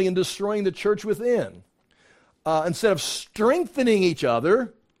grumbling and destroying the church within. Instead of strengthening each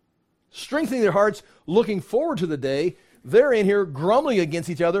other, strengthening their hearts, looking forward to the day, they're in here grumbling against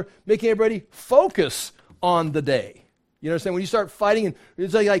each other, making everybody focus on the day. You understand? When you start fighting, and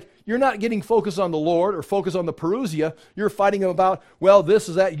it's like you're not getting focused on the Lord or focus on the Perusia. You're fighting about, well, this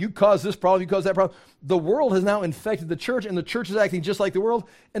is that. You caused this problem. You caused that problem. The world has now infected the church, and the church is acting just like the world,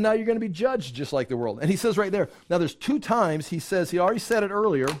 and now you're going to be judged just like the world. And he says right there, now there's 2 times he says, he already said it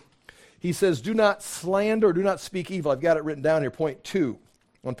earlier, he says, do not slander, do not speak evil. I've got it written down here, point 2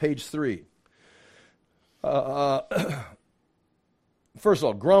 on page 3. First of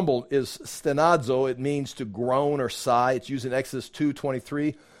all, grumble is stenazo. It means to groan or sigh. It's used in Exodus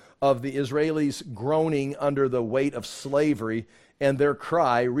 2:23 of the Israelis groaning under the weight of slavery and their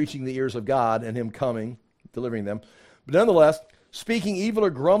cry reaching the ears of God and him coming, delivering them. But nonetheless, speaking evil or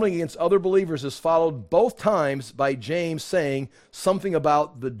grumbling against other believers is followed both times by James saying something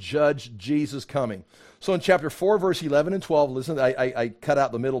about the judge Jesus coming. So in chapter 4, verse 11 and 12, listen, I cut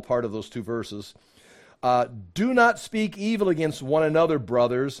out the middle part of those 2 verses. Do not speak evil against one another,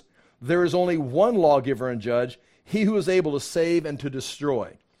 brothers. There is only one lawgiver and judge, he who is able to save and to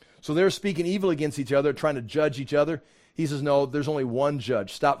destroy. So they're speaking evil against each other, trying to judge each other. He says, no, there's only one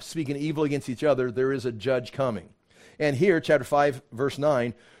judge. Stop speaking evil against each other. There is a judge coming. And here, chapter 5, verse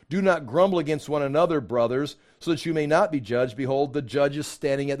 9, do not grumble against one another, brothers, so that you may not be judged. Behold, the judge is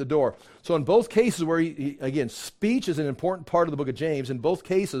standing at the door. So in both cases where again, speech is an important part of the book of James. In both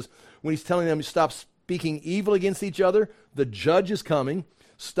cases, when he's telling them to stop speaking evil against each other, the judge is coming.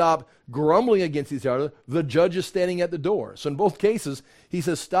 Stop grumbling against each other, the judge is standing at the door. So in both cases, he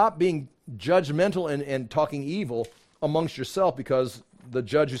says, stop being judgmental and talking evil amongst yourself, because the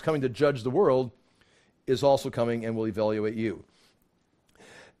judge who's coming to judge the world is also coming and will evaluate you.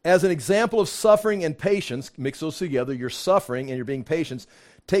 As an example of suffering and patience, mix those together, you're suffering and you're being patient,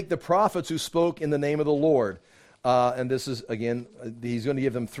 take the prophets who spoke in the name of the Lord. And this is, again, he's going to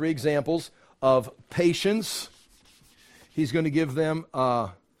give them 3 examples of patience. He's going to give them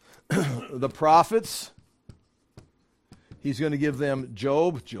the prophets. He's going to give them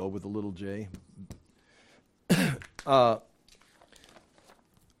Job with a little j. Did I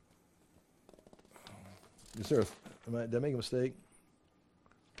make a mistake?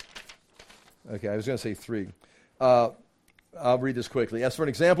 Okay, I was going to say 3. I'll read this quickly. As for an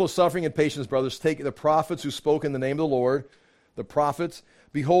example of suffering and patience, brothers, take the prophets who spoke in the name of the Lord, the prophets.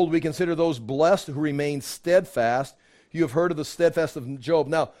 Behold, we consider those blessed who remain steadfast. You have heard of the steadfast of Job.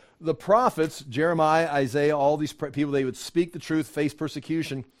 Now, the prophets, Jeremiah, Isaiah, all these people, they would speak the truth, face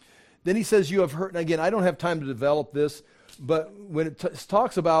persecution. Then he says, you have heard, and again, I don't have time to develop this, but when it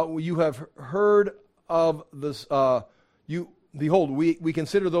talks about you have heard of this, behold, we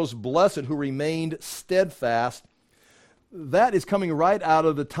consider those blessed who remained steadfast. That is coming right out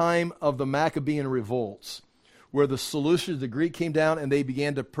of the time of the Maccabean revolts, where the Seleucids, the Greek, came down and they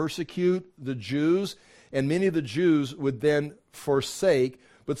began to persecute the Jews, and many of the Jews would then forsake,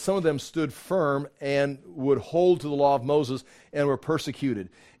 but some of them stood firm and would hold to the law of Moses and were persecuted.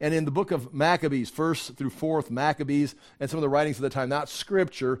 And in the book of Maccabees, 1st through 4th Maccabees, and some of the writings of the time, not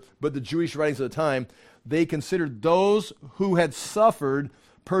scripture, but the Jewish writings of the time, they considered those who had suffered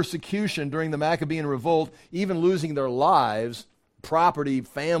persecution during the Maccabean revolt, even losing their lives, property,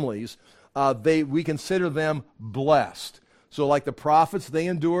 families, we consider them blessed. So like the prophets, they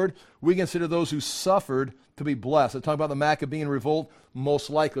endured. We consider those who suffered to be blessed. I talk about the Maccabean revolt, most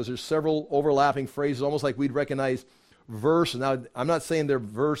likely. There's several overlapping phrases, almost like we'd recognize verses. Now, I'm not saying they're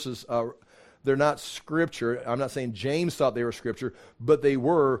verses, they're not scripture. I'm not saying James thought they were scripture, but they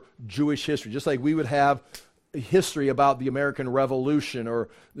were Jewish history. Just like we would have history about the American Revolution, or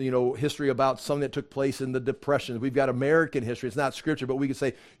history about something that took place in the Depression. We've got American history. It's not scripture, but we could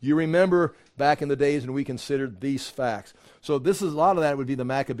say, you remember back in the days when we considered these facts. So this is, a lot of that would be the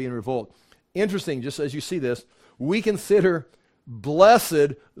Maccabean revolt. Interesting, just as you see this, we consider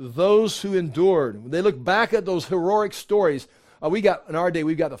blessed those who endured. They look back at those heroic stories. In our day,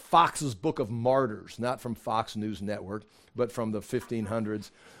 we've got the Fox's Book of Martyrs, not from Fox News Network, but from the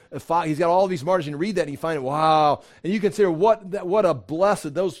 1500s. He's got all these martyrs, and you read that and you find it, wow. And you consider what a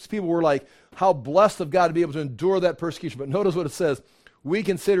blessed, those people were like, how blessed of God to be able to endure that persecution. But notice what it says. We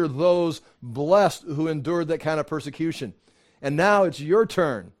consider those blessed who endured that kind of persecution. And now it's your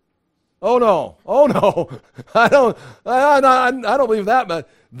turn. Oh no, I don't believe that, but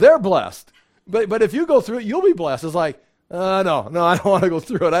they're blessed. But if you go through it, you'll be blessed. It's like, no, I don't want to go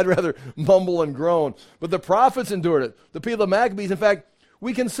through it. I'd rather mumble and groan. But the prophets endured it. The people of the Maccabees, in fact,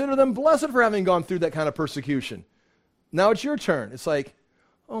 we consider them blessed for having gone through that kind of persecution. Now it's your turn. It's like,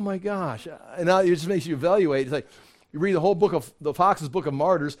 oh my gosh. And now it just makes you evaluate. It's like, you read the whole book of, the Fox's Book of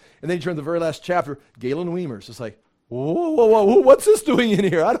Martyrs, and then you turn to the very last chapter, Galen Weimers. It's like, whoa, what's this doing in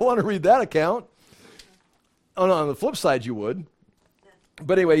here? I don't want to read that account. Oh, no, on the flip side, you would.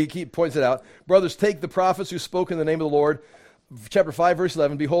 But anyway, he points it out. Brothers, take the prophets who spoke in the name of the Lord. Chapter 5, verse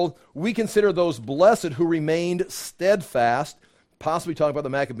 11, behold, we consider those blessed who remained steadfast, possibly talking about the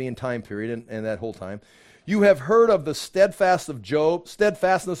Maccabean time period and that whole time. You have heard of the steadfastness of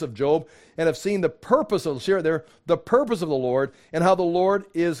Job, and have seen the purpose of the purpose of the Lord, and how the Lord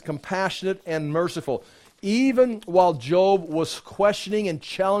is compassionate and merciful. Even while Job was questioning and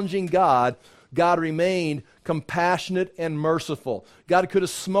challenging God, God remained compassionate and merciful. God could have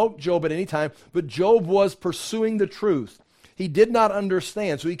smoked Job at any time, but Job was pursuing the truth. He did not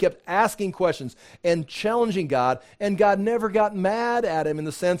understand, so he kept asking questions and challenging God, and God never got mad at him in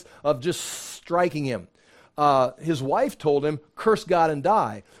the sense of just striking him. His wife told him, curse God and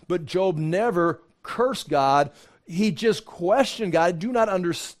die. But Job never cursed God. He just questioned God. I do not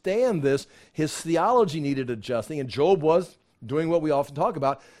understand this. His theology needed adjusting, and Job was doing what we often talk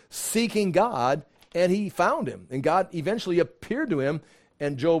about, seeking God, and he found him. And God eventually appeared to him,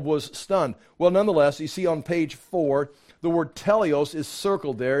 and Job was stunned. Well, nonetheless, you see on page 4, the word teleos is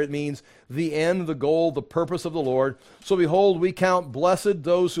circled there. It means the end, the goal, the purpose of the Lord. So behold, we count blessed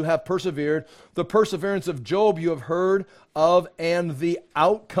those who have persevered. The perseverance of Job you have heard of, and the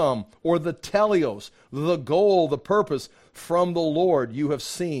outcome, or the teleos, the goal, the purpose from the Lord you have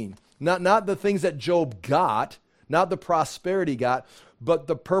seen. Not the things that Job got, not the prosperity got, but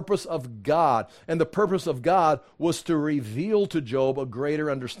the purpose of God. And the purpose of God was to reveal to Job a greater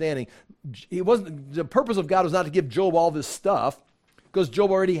understanding. The purpose of God was not to give Job all this stuff, because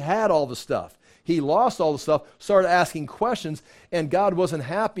Job already had all the stuff. He lost all the stuff, started asking questions, and God wasn't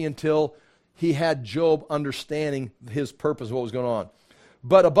happy until he had Job understanding his purpose, what was going on.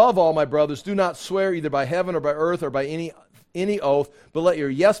 But above all, my brothers, do not swear either by heaven or by earth or by any oath, but let your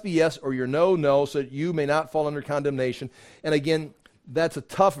yes be yes or your no, no, so that you may not fall under condemnation. And again, that's a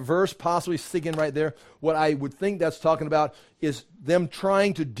tough verse, possibly sticking right there. What I would think that's talking about is them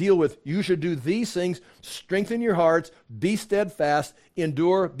trying to deal with, you should do these things, strengthen your hearts, be steadfast,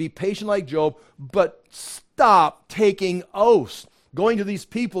 endure, be patient like Job, but stop taking oaths. Going to these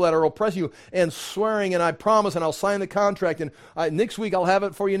people that are oppressing you and swearing, and I promise, and I'll sign the contract, and next week I'll have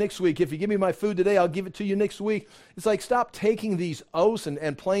it for you next week. If you give me my food today, I'll give it to you next week. It's like, stop taking these oaths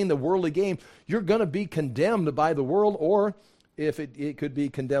and playing the worldly game. You're going to be condemned by the world, or if it could be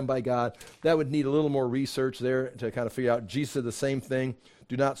condemned by God. That would need a little more research there to kind of figure out. Jesus said the same thing.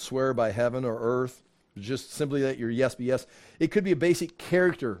 Do not swear by heaven or earth. Just simply let your yes be yes. It could be a basic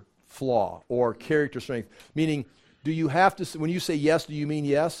character flaw or character strength, meaning, do you have to, when you say yes, do you mean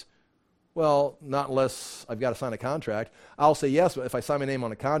yes? Well, not unless I've got to sign a contract. I'll say yes, but if I sign my name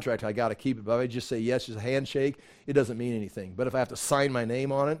on a contract, I got to keep it. But if I just say yes, just a handshake, it doesn't mean anything. But if I have to sign my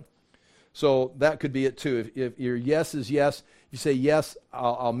name on it, so that could be it too. If your yes is yes, if you say yes,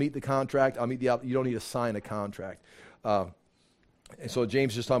 I'll meet the contract, you don't need to sign a contract. And so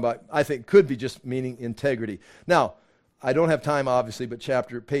James is just talking about, I think, could be just meaning integrity. Now, I don't have time, obviously, but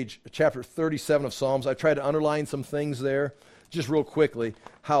chapter 37 of Psalms, I tried to underline some things there, just real quickly,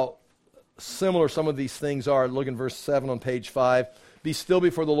 how similar some of these things are. Look in verse 7 on page 5. Be still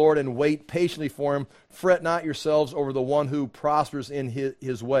before the Lord and wait patiently for him. Fret not yourselves over the one who prospers in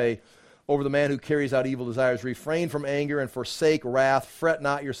his way, over the man who carries out evil desires. Refrain from anger and forsake wrath. Fret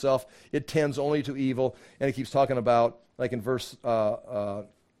not yourself. It tends only to evil. And he keeps talking about, like in verse going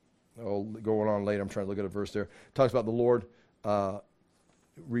on later, I'm trying to look at a verse there. It talks about the Lord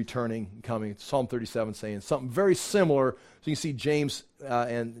returning, coming. Psalm 37 saying something very similar. So you can see James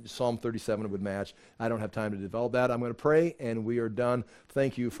and Psalm 37 would match. I don't have time to develop that. I'm going to pray, and we are done.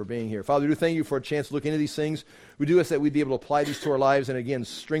 Thank you for being here. Father, we do thank you for a chance to look into these things. We do ask that we'd be able to apply these to our lives and, again,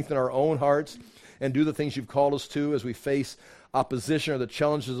 strengthen our own hearts and do the things you've called us to as we face opposition or the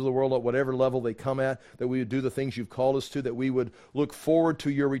challenges of the world at whatever level they come at, that we would do the things you've called us to, that we would look forward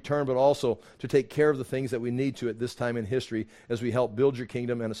to your return, but also to take care of the things that we need to at this time in history as we help build your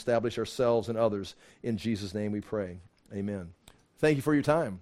kingdom and establish ourselves and others. In Jesus' name we pray. Amen. Thank you for your time.